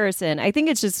comparison, I think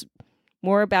it's just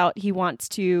more about he wants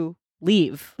to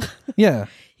leave. Yeah.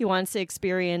 He wants to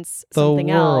experience something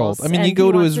else. I mean, you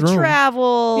go to his room.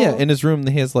 Travel. Yeah, in his room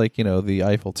he has the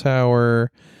Eiffel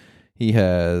Tower. He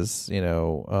has,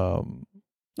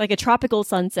 a tropical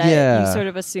sunset. Yeah. You sort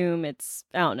of assume it's,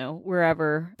 I don't know,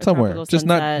 wherever. Somewhere. Just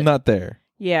sunset. not there.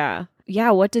 Yeah.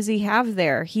 Yeah, what does he have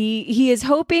there? He is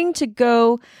hoping to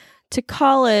go to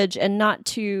college and not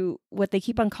to what they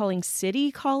keep on calling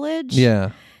city college.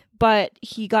 Yeah. But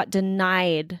he got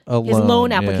denied. His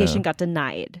loan application got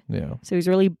denied. Yeah. So he's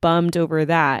really bummed over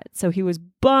that. So he was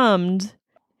bummed.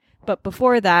 But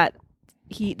before that,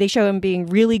 they show him being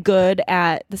really good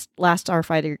at this last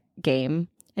Starfighter game.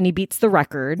 And he beats the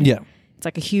record. Yeah. It's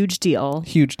a huge deal.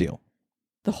 Huge deal.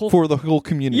 For the whole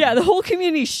community. Yeah, the whole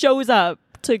community shows up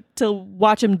to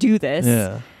watch him do this.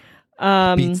 Yeah.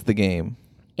 Beats the game.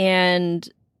 And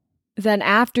then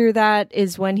after that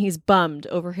is when he's bummed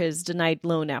over his denied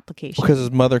loan application. Because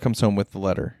his mother comes home with the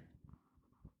letter.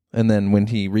 And then when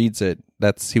he reads it,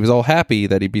 he was all happy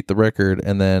that he beat the record,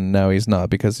 and then now he's not,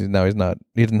 because he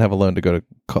didn't have a loan to go to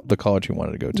the college he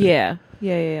wanted to go to.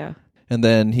 Yeah. And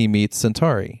then he meets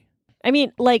Centauri. I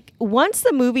mean, like, once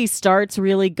the movie starts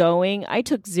really going, I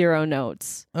took 0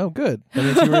 notes. Oh, good. That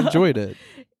means you enjoyed it.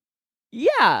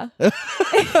 Yeah.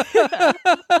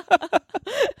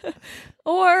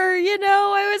 Or,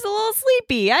 I was a little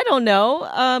sleepy. I don't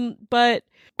know. But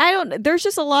there's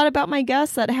just a lot about my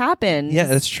guess that happened. Yeah,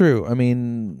 that's true. I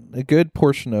mean, a good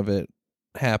portion of it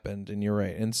happened, and you're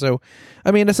right. And so,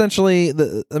 I mean, essentially,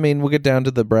 we'll get down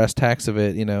to the brass tacks of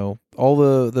it. All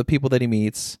the people that he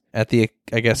meets at the,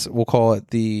 I guess we'll call it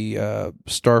the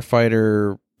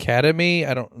Starfighter Academy.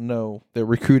 I don't know, the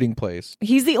recruiting place.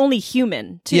 He's the only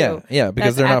human, too. Yeah,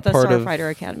 because they're not part of Starfighter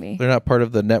Academy. They're not part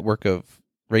of the network of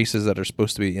races that are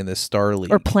supposed to be in this Star League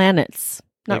or planets,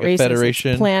 not races.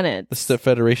 Federation, planets. The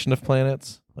Federation of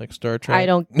Planets, like Star Trek. I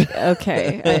don't.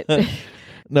 Okay.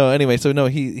 No, anyway, so no,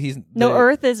 he's... No,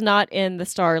 Earth is not in the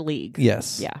Star League.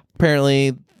 Yes. Yeah.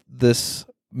 Apparently, this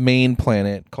main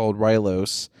planet called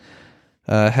Rylos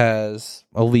has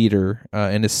a leader,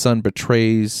 and his son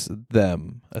betrays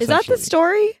them. Is that the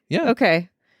story? Yeah. Okay.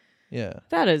 Yeah.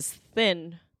 That is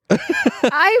thin.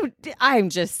 I'm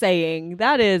just saying,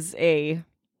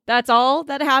 that's all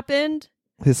that happened.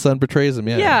 His son betrays him,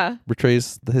 Yeah.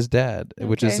 Betrays his dad,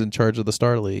 which is in charge of the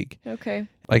Star League. Okay.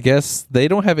 I guess they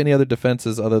don't have any other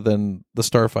defenses other than the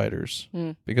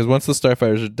Starfighters. Because once the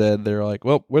Starfighters are dead, they're like,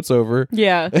 well, it's over.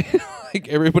 Yeah. Like,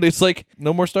 everybody's like,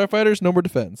 no more Starfighters, no more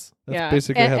defense. That's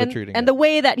basically how they're treating it. And the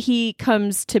way that he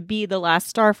comes to be the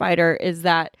last Starfighter is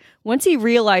that once he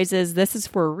realizes this is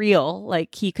for real,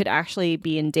 like, he could actually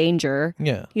be in danger.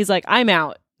 Yeah. He's like, I'm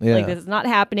out. Yeah. Like, this is not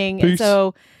happening. Peace. And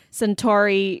so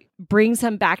Centauri brings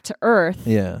him back to Earth.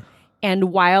 Yeah.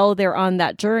 And while they're on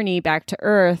that journey back to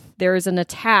Earth, there's an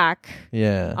attack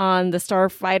on the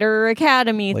Starfighter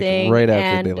Academy thing. Right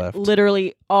after they left.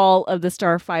 Literally all of the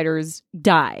Starfighters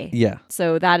die. Yeah.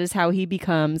 So that is how he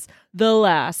becomes the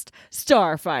last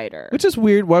Starfighter. Which is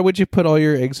weird. Why would you put all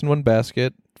your eggs in one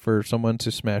basket for someone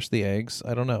to smash the eggs?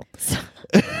 I don't know.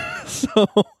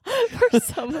 For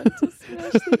someone to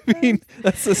smash the eggs. I mean,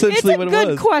 that's essentially what it was. It's a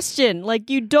good question. Like,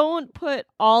 you don't put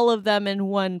all of them in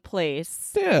one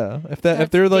place. Yeah. If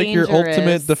they're like dangerous. Your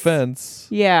ultimate defense.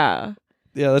 Yeah.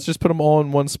 Yeah, let's just put them all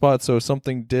in one spot, so if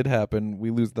something did happen,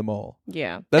 we lose them all.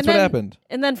 Yeah. That's what happened.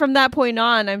 And then from that point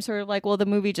on, I'm sort of like, well, the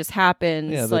movie just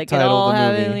happens. Yeah, like, it all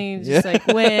happens, just like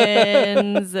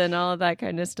wins and all of that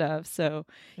kind of stuff. So,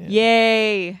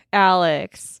 yay,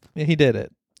 Alex. Yeah, he did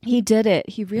it. He did it.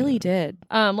 He really did.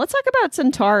 Let's talk about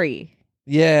Centauri.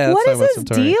 Yeah. What is his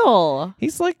deal?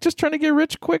 He's like just trying to get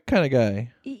rich quick kind of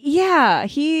guy. Yeah,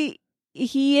 he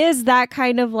is that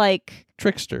kind of like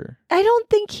trickster. I don't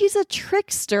think he's a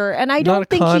trickster, and I don't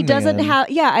think he doesn't have.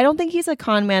 Yeah, I don't think he's a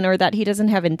con man or that he doesn't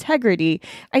have integrity.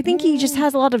 I think he just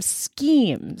has a lot of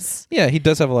schemes. Yeah, he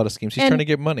does have a lot of schemes. He's trying to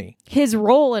get money. His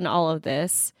role in all of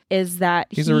this is that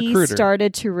he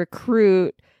started to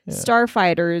recruit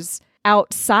starfighters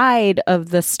outside of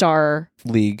the Star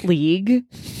League.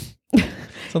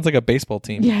 Sounds like a baseball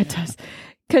team. Yeah, it does.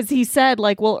 Because he said,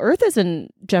 like, well, Earth is in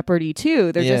jeopardy,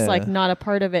 too. They're just, like, not a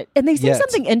part of it. And they say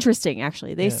something interesting,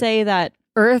 actually. They say that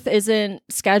Earth isn't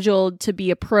scheduled to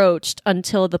be approached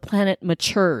until the planet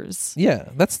matures. Yeah,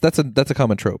 that's a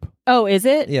common trope. Oh, is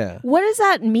it? Yeah. What does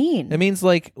that mean? It means,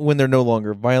 like, when they're no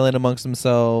longer violent amongst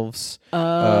themselves.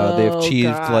 They've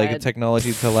achieved, like, a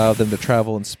technology to allow them to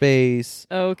travel in space.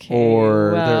 Okay,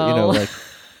 or, they're, like...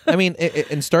 I mean,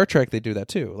 in Star Trek, they do that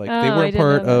too. Like, they weren't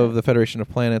part of the Federation of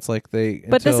Planets. Like,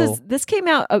 But this came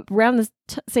out around the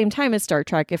same time as Star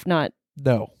Trek, if not.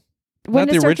 No, not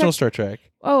the original Star Trek.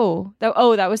 Oh, that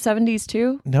was 70s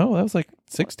too. No, that was like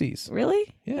 60s.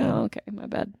 Really? Yeah. Oh, okay, my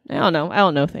bad. I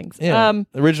don't know things. Yeah.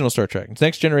 Original Star Trek.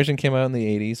 Next Generation came out in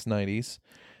the 80s, 90s.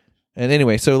 And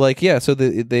anyway, so like, yeah, so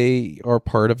they are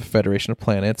part of a Federation of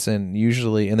Planets, and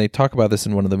usually, and they talk about this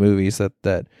in one of the movies that.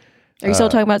 Are you still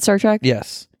talking about Star Trek?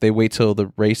 Yes. They wait till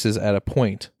the race is at a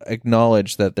point,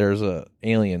 acknowledge that there's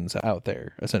aliens out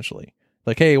there, essentially.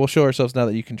 Like, hey, we'll show ourselves now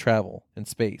that you can travel in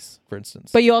space, for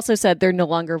instance. But you also said they're no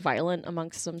longer violent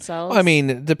amongst themselves. I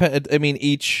mean,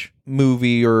 each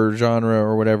movie or genre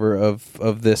or whatever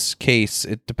of this case,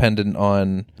 it depended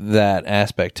on that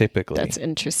aspect typically. That's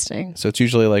interesting. So it's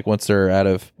usually like once they're out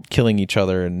of killing each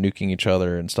other and nuking each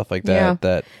other and stuff like that.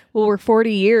 Yeah. Well, we're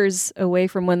 40 years away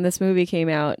from when this movie came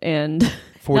out, and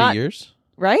 40 years,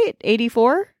 right?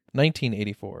 84.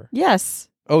 1984. Yes.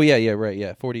 Oh yeah, right,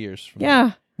 yeah, 40 years. From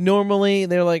now. Normally,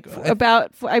 they're like...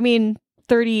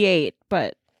 38,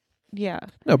 but yeah.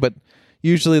 No, but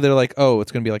usually they're like, oh,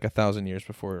 it's going to be like 1,000 years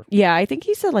before... Yeah, I think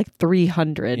he said like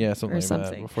 300 something like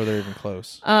that, before they're even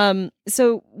close.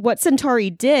 So what Centauri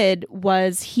did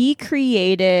was he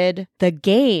created the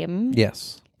game...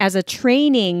 Yes. As a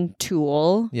training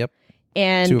tool... Yep.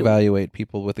 And to evaluate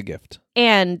people with a gift.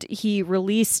 And he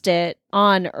released it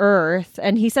on Earth,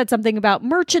 and he said something about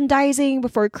merchandising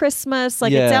before Christmas.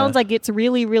 Like, it sounds like it's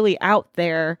really, really out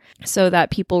there, so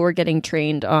that people were getting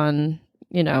trained on,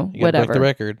 whatever. Break the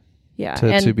record. Yeah.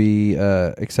 To be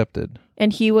accepted.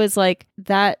 And he was like,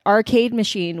 that arcade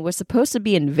machine was supposed to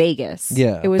be in Vegas.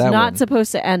 Yeah. It was not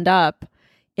supposed to end up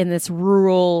in this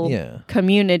rural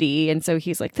community. And so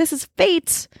he's like, this is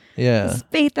fate. Yeah. This is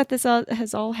fate that this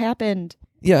has all happened.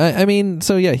 Yeah. I mean,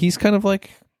 so yeah, he's kind of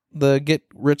like the get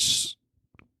rich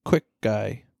quick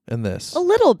guy in this. A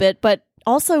little bit, but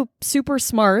also super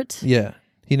smart. Yeah.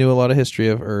 He knew a lot of history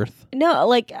of Earth. No,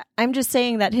 like, I'm just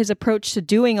saying that his approach to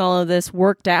doing all of this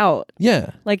worked out.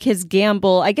 Yeah. Like, his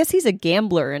gamble, I guess he's a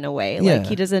gambler in a way. Like,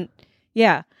 he doesn't,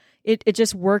 it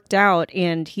just worked out,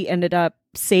 and he ended up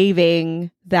saving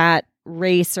that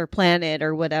race or planet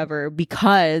or whatever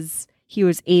because he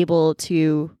was able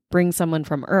to bring someone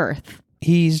from Earth.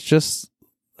 He's just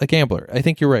a gambler. I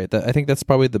think you're right. I think that's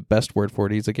probably the best word for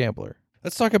it. He's a gambler.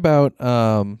 Let's talk about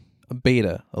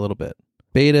Beta a little bit.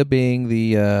 Beta being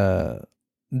the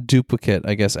duplicate,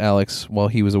 I guess, Alex, while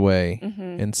he was away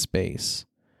in space.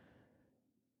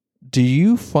 Do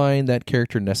you find that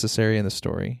character necessary in the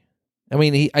story? I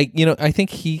mean, I think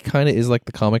he kind of is like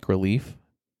the comic relief.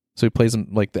 So he plays him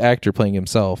like the actor playing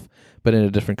himself, but in a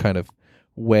different kind of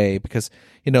way because,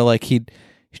 like he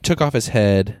took off his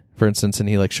head, for instance, and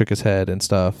he like shook his head and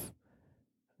stuff.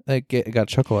 I got a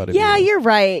chuckle out of it. Yeah, you're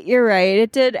right.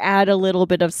 It did add a little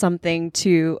bit of something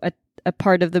to a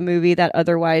part of the movie that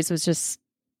otherwise was just,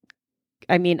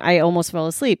 I mean, I almost fell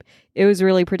asleep. It was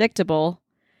really predictable,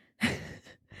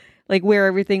 like where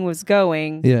everything was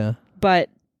going. Yeah. But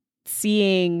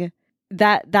seeing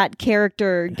that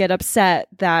character get upset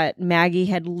that Maggie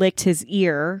had licked his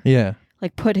ear. Yeah.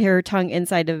 Like put her tongue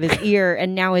inside of his ear,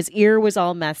 and now his ear was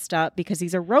all messed up because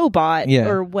he's a robot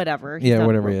or whatever. He's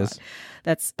whatever he is.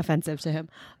 That's offensive to him.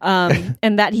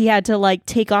 And that he had to like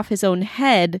take off his own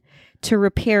head to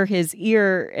repair his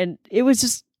ear, and it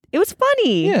was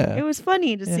funny. Yeah. It was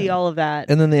funny to see all of that.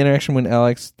 And then the interaction when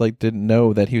Alex like didn't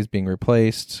know that he was being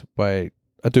replaced by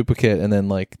a duplicate, and then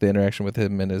like the interaction with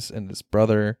him and his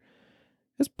brother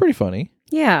is pretty funny.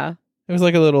 Yeah. It was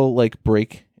like a little like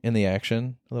break in the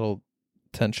action, a little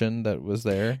tension that was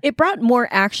there. It brought more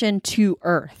action to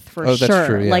Earth for sure. That's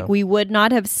true, yeah. Like we would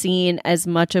not have seen as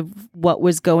much of what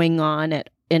was going on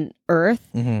in Earth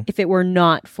if it were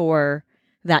not for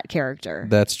that character.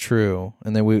 That's true.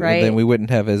 And then we wouldn't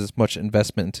have as much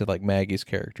investment into like Maggie's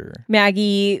character.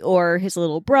 Maggie or his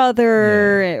little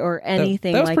brother or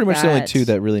anything like that. That was pretty much the only two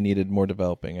that really needed more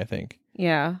developing, I think.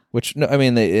 Yeah. Which, no, I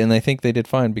mean, I think they did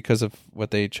fine because of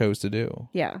what they chose to do.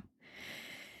 Yeah.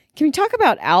 Can we talk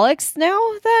about Alex now,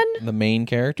 then? The main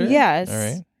character? Yes. All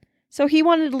right. So he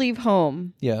wanted to leave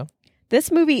home. Yeah. This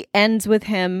movie ends with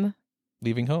him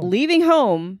leaving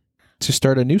home. To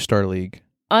start a new Star League.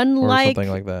 Unlike or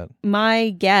something like that. My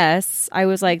guess, I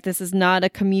was like, this is not a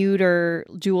commuter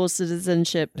dual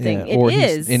citizenship thing. Yeah. Or it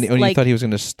is. And you thought he was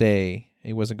going to stay.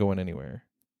 He wasn't going anywhere.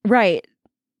 Right.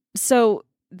 So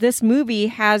this movie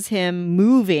has him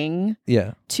moving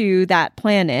to that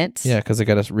planet. Yeah, because they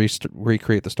got to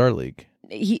recreate the Star League.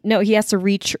 He has to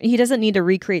he doesn't need to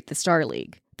recreate the Star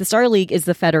League. The Star League is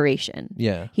the Federation.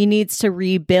 Yeah. He needs to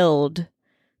rebuild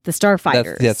the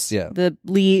Starfighters.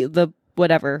 The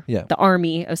whatever. Yeah. The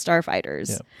army of Starfighters.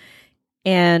 Yeah.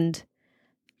 And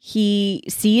he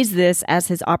sees this as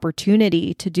his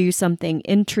opportunity to do something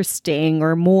interesting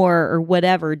or more or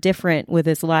whatever different with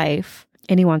his life.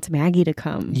 And he wants Maggie to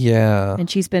come. Yeah. And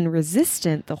she's been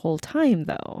resistant the whole time,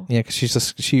 though. Yeah,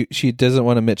 because she doesn't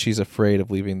want to admit she's afraid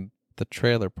of leaving the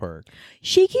trailer park.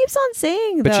 She keeps on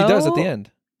saying, but she does at the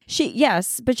end.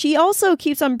 But she also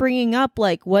keeps on bringing up,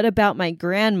 like, what about my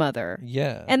grandmother?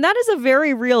 Yeah. And that is a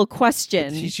very real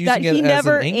question that he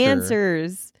never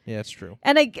answers. Yeah, it's true.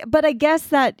 But I guess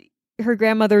that her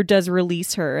grandmother does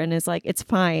release her and is like, it's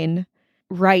fine,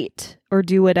 write or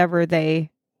do whatever they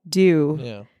do.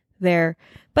 Yeah. There.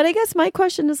 But I guess my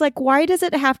question is like, why does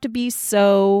it have to be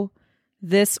so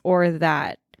this or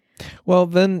that? Well,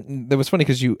 then that was funny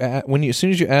because as soon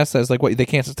as you asked that, it's like, what, they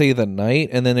can't stay the night,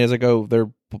 and then there's like, oh,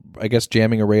 they're, I guess,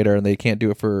 jamming a radar and they can't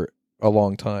do it for a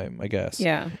long time, I guess.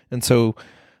 Yeah. And so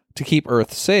to keep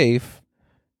Earth safe,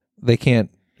 they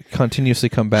can't continuously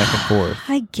come back and forth.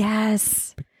 I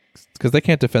guess. Because they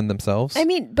can't defend themselves. I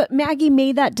mean, but Maggie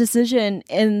made that decision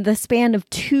in the span of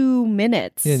 2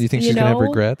 minutes. Yeah, do you think she's going to have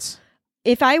regrets?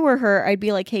 If I were her, I'd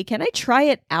be like, hey, can I try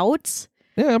it out?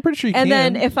 Yeah, I'm pretty sure you can.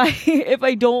 And then if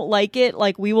I don't like it,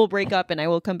 like, we will break up and I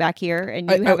will come back here and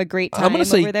you have a great time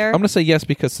over there. I'm going to say yes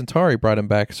because Centauri brought him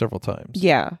back several times.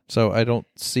 Yeah. So I don't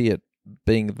see it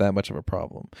being that much of a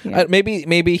problem. Yeah.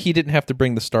 Maybe he didn't have to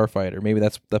bring the starfighter. Maybe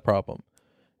that's the problem.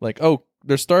 Like, oh,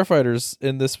 there's starfighters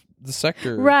in the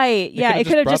sector. Right. Yeah. It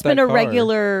could have just been a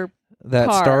regular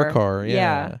star car.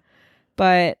 Yeah.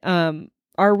 But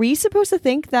are we supposed to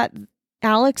think that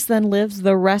Alex then lives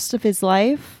the rest of his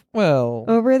life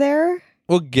over there?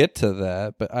 We'll get to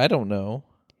that, but I don't know.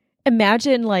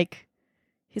 Imagine, like,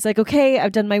 he's like, okay,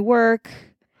 I've done my work.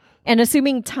 And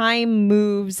assuming time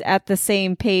moves at the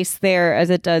same pace there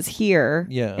as it does here.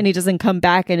 Yeah. And he doesn't come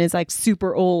back and is like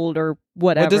super old or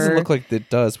whatever. Well, it doesn't look like it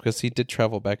does because he did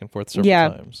travel back and forth several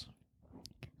times.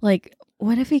 Like,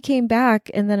 what if he came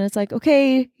back and then it's like,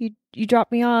 okay, you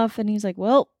dropped me off. And he's like,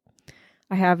 well,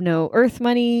 I have no Earth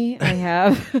money. I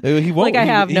have he won't. I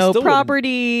have no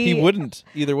property. He wouldn't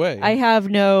either way. I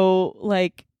have no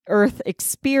like Earth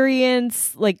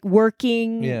experience, like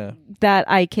working that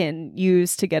I can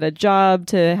use to get a job,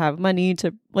 to have money,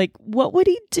 to like, what would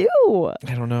he do?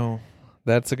 I don't know.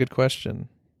 That's a good question.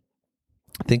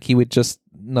 I think he would just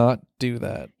not do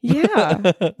that.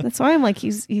 Yeah. That's why I'm like,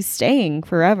 he's staying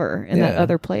forever in that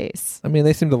other place. I mean,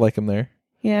 they seem to like him there.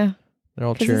 Yeah. They're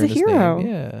all cheering his hero. Name.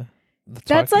 Yeah.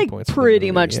 That's like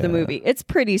pretty much the movie. It's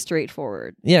pretty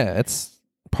straightforward. Yeah. It's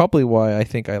probably why I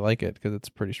think I like it, because it's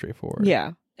pretty straightforward.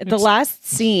 Yeah. The last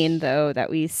scene, though, that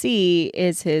we see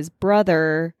is his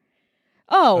brother.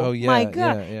 Oh my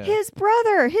God. Yeah. His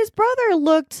brother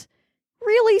looked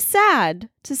really sad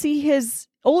to see his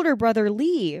older brother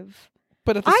leave.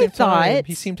 But at the same time,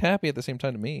 he seemed happy at the same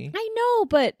time to me. I know,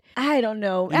 but I don't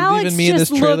know. You leaving me in this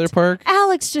trailer park?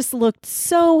 Alex just looked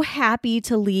so happy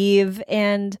to leave,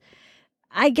 and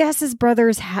I guess his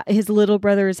little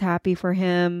brother is happy for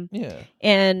him. Yeah.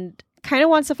 And kind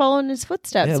of wants to follow in his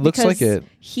footsteps. Yeah, it looks like it.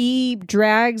 He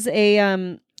drags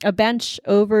a bench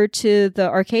over to the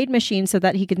arcade machine so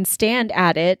that he can stand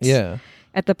at it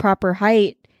at the proper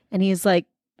height, and he's like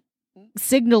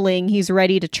signaling he's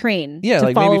ready to train. Yeah, to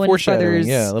like follow maybe foreshadowing.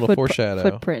 Yeah, a little foreshadow.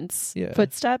 Footprints. Yeah.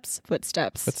 Footsteps.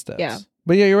 Yeah.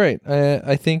 But yeah, you're right.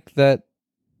 I think that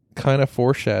kind of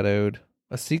foreshadowed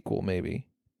a sequel, maybe.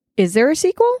 Is there a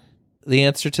sequel? The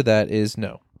answer to that is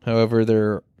no.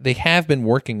 However, they have been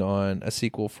working on a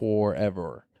sequel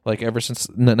forever, like ever since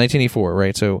 1984,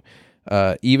 right? So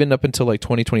even up until like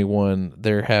 2021,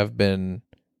 there have been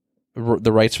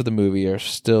the rights for the movie are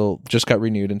still just got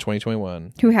renewed in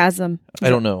 2021. Who has them? I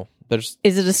don't know. Is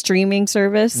it a streaming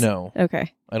service? No.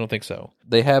 Okay. I don't think so.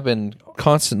 They have been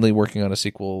constantly working on a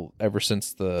sequel ever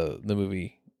since the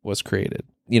movie was created.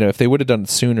 You know, if they would have done it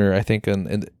sooner, I think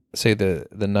in say the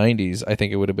 90s, I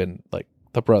think it would have been like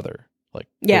the brother. Like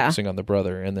focusing on the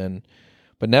brother, and then,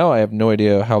 but now I have no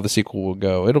idea how the sequel will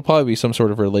go. It'll probably be some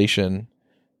sort of relation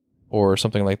or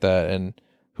something like that, and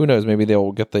who knows? Maybe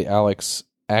they'll get the Alex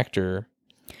actor.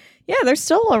 Yeah, they're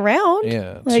still around.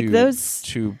 Yeah, like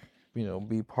to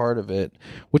be part of it,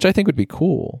 which I think would be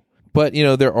cool. But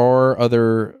there are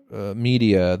other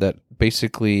media that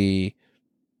basically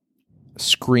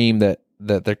scream that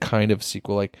they're kind of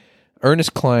sequel. Like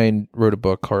Ernest Cline wrote a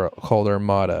book called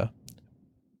Armada.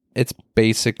 It's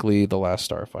basically The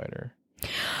Last Starfighter.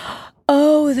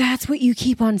 Oh, that's what you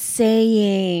keep on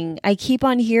saying. I keep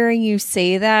on hearing you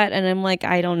say that, and I'm like,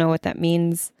 I don't know what that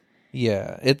means.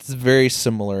 Yeah, it's very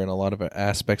similar in a lot of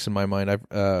aspects in my mind.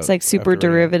 It's like super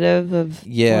derivative of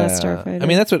The Last Starfighter. I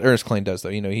mean, that's what Ernest Cline does, though.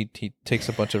 He takes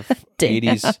a bunch of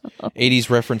 80s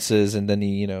references, and then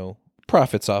he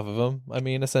profits off of them. I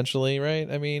mean, essentially, right?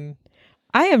 I mean,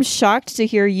 I am shocked to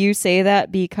hear you say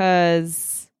that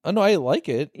because. Oh no, I like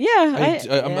it. Yeah,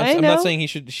 I'm not saying he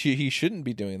shouldn't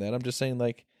be doing that. I'm just saying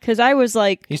because I was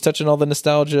like, he's touching all the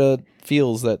nostalgia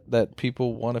feels that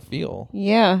people want to feel.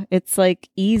 Yeah, it's like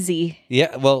easy.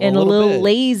 Yeah, well, and a little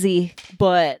lazy,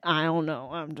 but I don't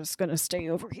know. I'm just gonna stay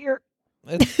over here.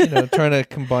 It's trying to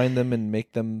combine them and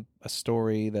make them a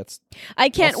story that's. I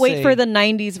can't wait for the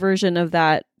 '90s version of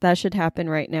that. That should happen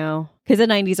right now because the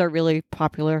 '90s are really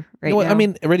popular now. I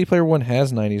mean, Ready Player One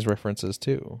has '90s references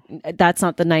too. That's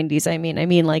not the '90s. I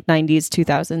mean like '90s,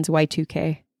 2000s,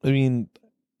 Y2K. I mean,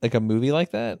 like a movie like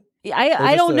that.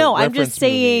 I don't know. I'm just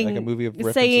saying, like a movie of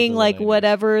saying like 90s.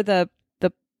 Whatever the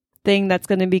thing that's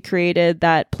going to be created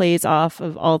that plays off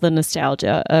of all the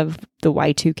nostalgia of the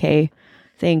Y2K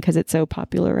thing because it's so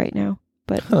popular right now.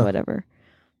 But whatever.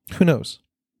 Who knows?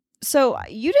 So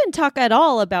you didn't talk at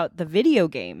all about the video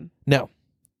game. No,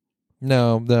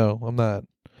 I'm not.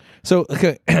 So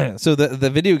okay, so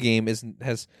the video game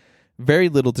has very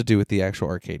little to do with the actual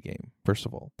arcade game. First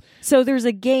of all, so there's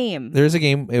a game. There's a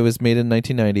game. It was made in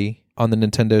 1990 on the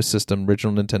Nintendo system,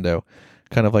 original Nintendo,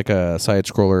 kind of like a side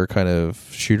scroller, kind of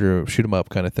shoot 'em up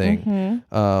kind of thing.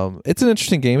 Mm-hmm. It's an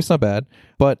interesting game. It's not bad,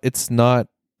 but it's not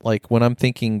like when I'm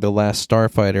thinking The Last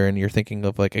Starfighter and you're thinking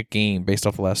of like a game based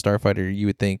off The Last Starfighter, you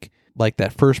would think like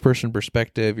that first person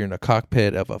perspective. You're in a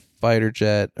cockpit of a fighter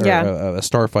jet or a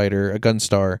starfighter, a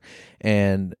Gunstar,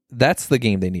 and that's the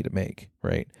game they need to make,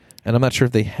 right? And I'm not sure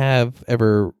if they have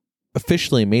ever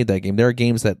officially made that game. There are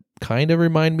games that kind of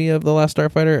remind me of The Last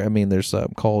Starfighter. I mean, there's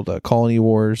called Colony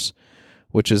Wars,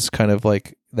 which is kind of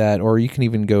like that, or you can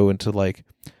even go into like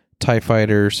TIE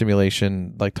Fighter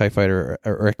simulation, like TIE Fighter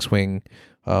or X-Wing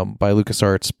by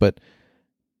LucasArts, but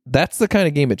that's the kind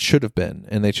of game it should have been,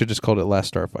 and they should just called it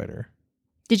Last Starfighter.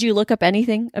 Did you look up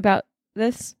anything about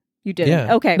this? You didn't?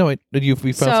 Yeah. Okay. No, did you?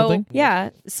 We found something? Yeah.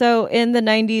 So in the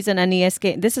 90s, an NES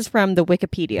game, this is from the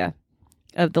Wikipedia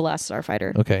of The Last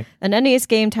Starfighter. Okay. An NES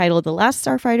game titled The Last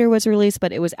Starfighter was released,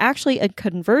 but it was actually a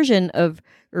conversion of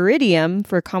Iridium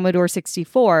for Commodore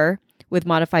 64 with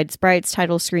modified sprites,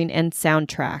 title screen, and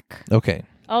soundtrack. Okay.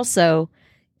 Also,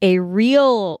 a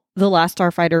real The Last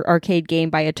Starfighter arcade game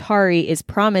by Atari is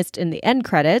promised in the end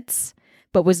credits,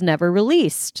 but was never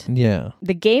released. Yeah.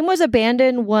 The game was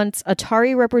abandoned once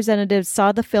Atari representatives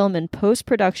saw the film in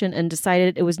post-production and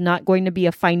decided it was not going to be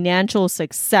a financial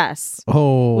success.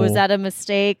 Oh. Was that a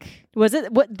mistake? Was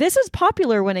it? This was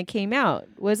popular when it came out,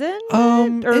 was it?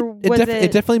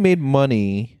 It definitely made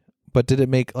money, but did it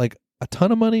make like a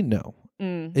ton of money? No.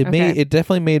 It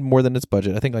definitely made more than its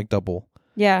budget. I think like double.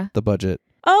 Yeah. The budget.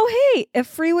 Oh, hey, a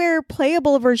freeware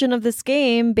playable version of this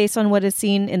game based on what is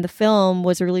seen in the film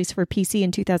was released for PC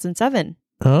in 2007.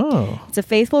 Oh. It's a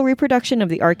faithful reproduction of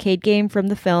the arcade game from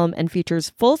the film and features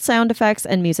full sound effects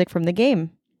and music from the game.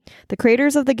 The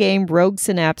creators of the game, Rogue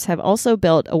Synapse, have also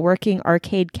built a working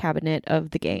arcade cabinet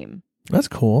of the game. That's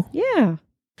cool. Yeah.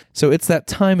 So it's that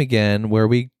time again where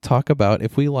we talk about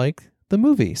if we like the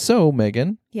movie. So,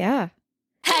 Megan. Yeah.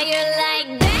 How you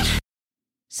like that?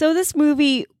 So this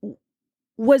movie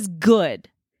was good.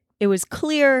 It was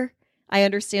clear. I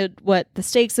understood what the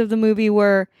stakes of the movie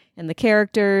were and the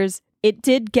characters. It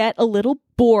did get a little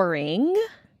boring,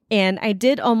 and I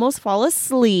did almost fall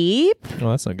asleep.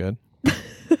 Oh, that's not good.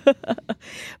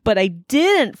 But I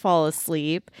didn't fall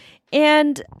asleep,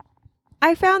 and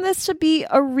I found this to be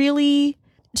a really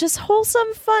just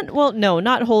wholesome fun. Well, no,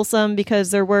 not wholesome, because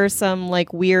there were some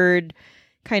like weird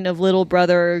kind of little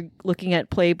brother looking at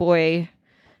Playboy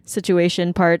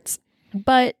situation parts.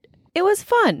 But it was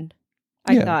fun,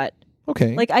 I thought.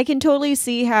 Okay. Like, I can totally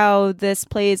see how this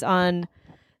plays on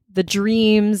the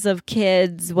dreams of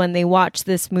kids when they watch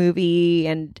this movie,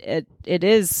 and it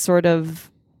is sort of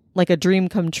like a dream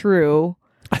come true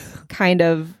kind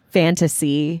of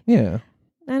fantasy. Yeah.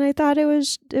 And I thought it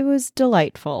was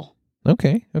delightful.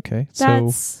 Okay.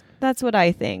 That's what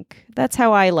I think. That's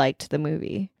how I liked the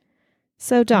movie.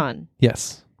 So, Don.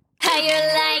 Yes. How you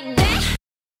like that?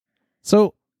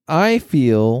 So, I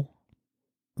feel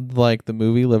like the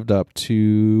movie lived up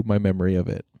to my memory of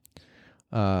it.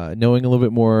 Knowing a little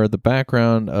bit more of the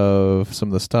background of some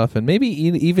of the stuff, and maybe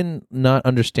even not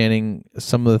understanding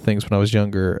some of the things when I was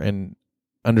younger and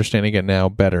understanding it now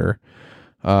better,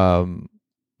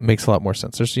 makes a lot more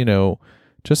sense. There's,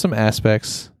 just some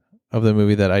aspects of the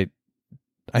movie that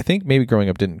I think maybe growing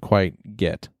up didn't quite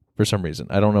get for some reason.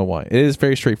 I don't know why. It is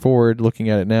very straightforward looking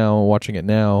at it now, watching it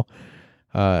now.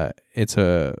 It's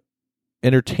a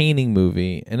entertaining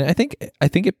movie, and I think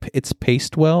it's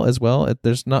paced well as well.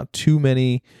 There's not too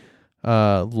many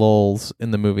lulls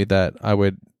in the movie that I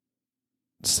would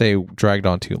say dragged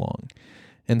on too long,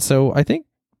 and so I think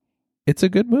it's a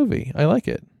good movie. I like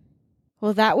it.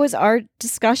 Well, that was our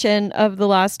discussion of The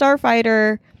Last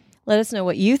Starfighter. Let us know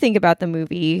what you think about the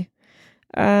movie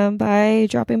by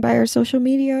dropping by our social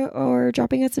media or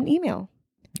dropping us an email.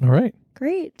 All right.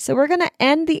 Great. So we're going to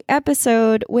end the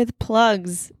episode with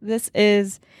plugs. This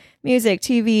is music,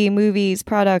 TV, movies,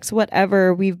 products,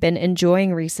 whatever we've been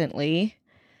enjoying recently.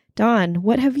 Don,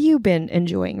 what have you been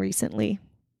enjoying recently?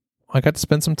 I got to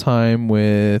spend some time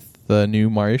with the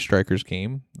new Mario Strikers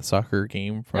game, the soccer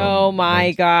game from Oh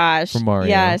my gosh. From Mario.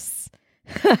 Yes.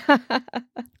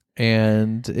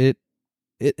 And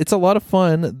it's a lot of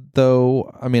fun,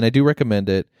 though. I mean, I do recommend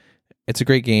it. It's a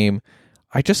great game.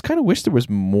 I just kind of wish there was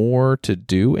more to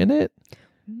do in it.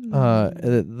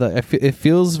 It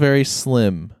feels very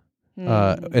slim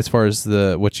as far as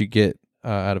what you get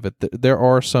out of it. There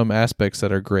are some aspects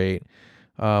that are great,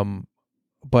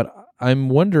 but I'm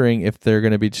wondering if they're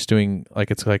going to be just doing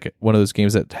it's like one of those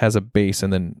games that has a base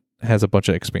and then has a bunch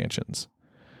of expansions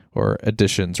or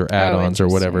additions or add-ons or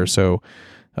whatever. So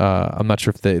I'm not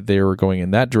sure if they were going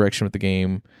in that direction with the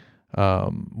game.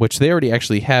 Which they already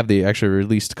actually have. They actually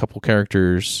released a couple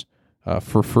characters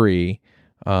for free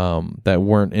that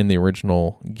weren't in the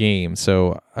original game.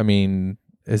 So, I mean,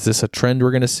 is this a trend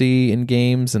we're going to see in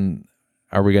games? And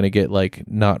are we going to get like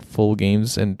not full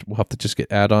games and we'll have to just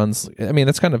get add-ons? I mean,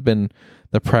 that's kind of been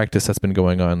the practice that's been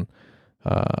going on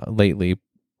lately.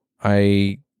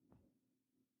 I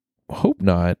hope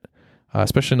not,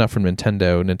 especially not from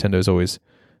Nintendo. Nintendo's always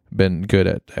been good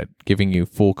at giving you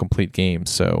full, complete games.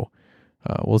 So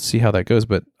we'll see how that goes.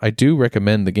 But I do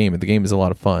recommend the game. The game is a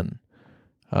lot of fun.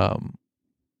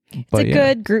 It's a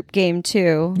good group game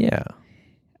too. Yeah.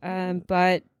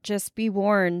 But just be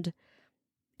warned,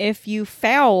 if you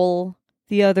foul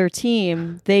the other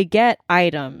team, they get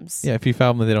items. Yeah, if you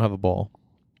foul them, they don't have a ball.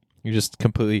 You just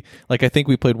completely... Like, I think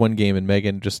we played one game and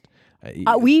Megan just...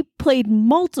 we played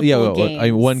multiple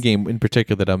games. One game in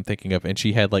particular that I'm thinking of, and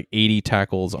she had like 80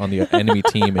 tackles on the enemy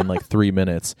team in like 3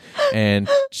 minutes, and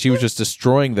she was just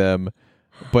destroying them,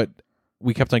 but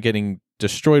we kept on getting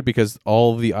destroyed because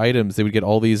all the items, they would get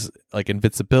all these like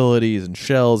invincibilities and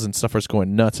shells and stuff was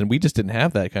going nuts, and we just didn't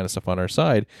have that kind of stuff on our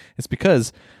side. It's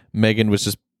because Megan was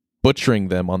just butchering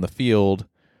them on the field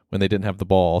when they didn't have the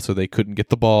ball, so they couldn't get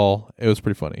the ball. It was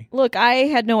pretty funny. Look, I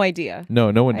had no idea. No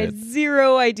one did. I had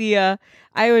zero idea.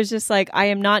 I was just like, I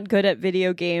am not good at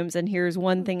video games, and here's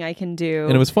one thing I can do.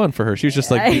 And it was fun for her. She was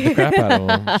just like beat the crap out of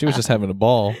them. She was just having a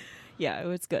ball. Yeah, it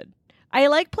was good. I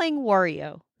like playing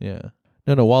Wario. Yeah.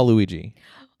 No, Waluigi.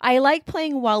 I like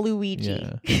playing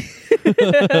Waluigi.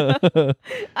 Yeah.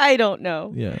 I don't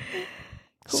know. Yeah.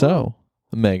 Cool. So,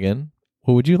 Megan,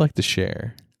 what would you like to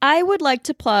share? I would like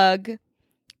to plug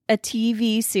a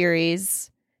TV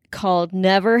series called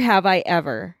Never Have I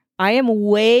Ever. I am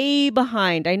way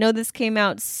behind. I know this came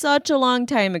out such a long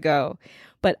time ago,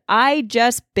 but I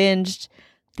just binged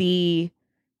the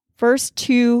first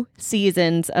 2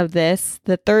 seasons of this.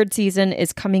 The 3rd season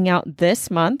is coming out this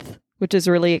month, which is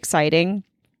really exciting.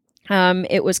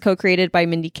 It was co-created by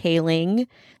Mindy Kaling.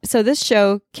 So this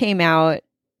show came out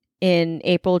in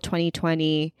April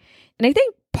 2020. And I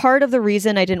think part of the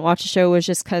reason I didn't watch the show was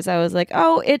just because I was like,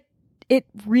 oh, it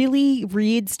really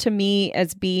reads to me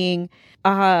as being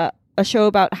a show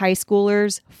about high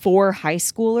schoolers for high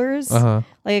schoolers. Uh-huh.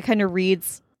 Like it kind of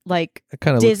reads like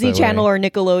Disney Channel or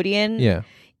Nickelodeon. Yeah.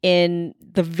 In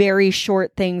the very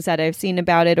short things that I've seen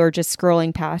about it or just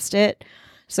scrolling past it.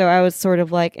 So I was sort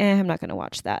of like, I'm not going to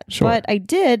watch that. Sure. But I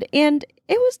did, and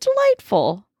it was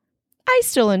delightful. I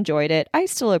still enjoyed it. I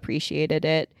still appreciated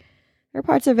it. There are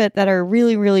parts of it that are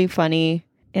really, really funny.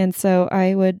 And so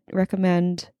I would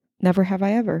recommend Never Have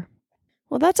I Ever.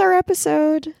 Well, that's our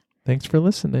episode. Thanks for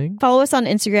listening. Follow us on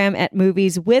Instagram at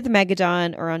Movies with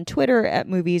Megadon or on Twitter at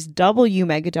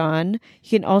MoviesWMegadon. You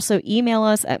can also email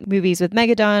us at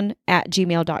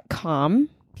movieswithmegadon@gmail.com.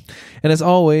 And as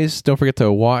always, don't forget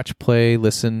to watch, play,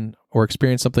 listen, or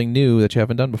experience something new that you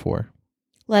haven't done before.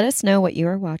 Let us know what you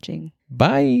are watching.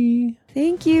 Bye.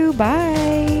 Thank you. Bye.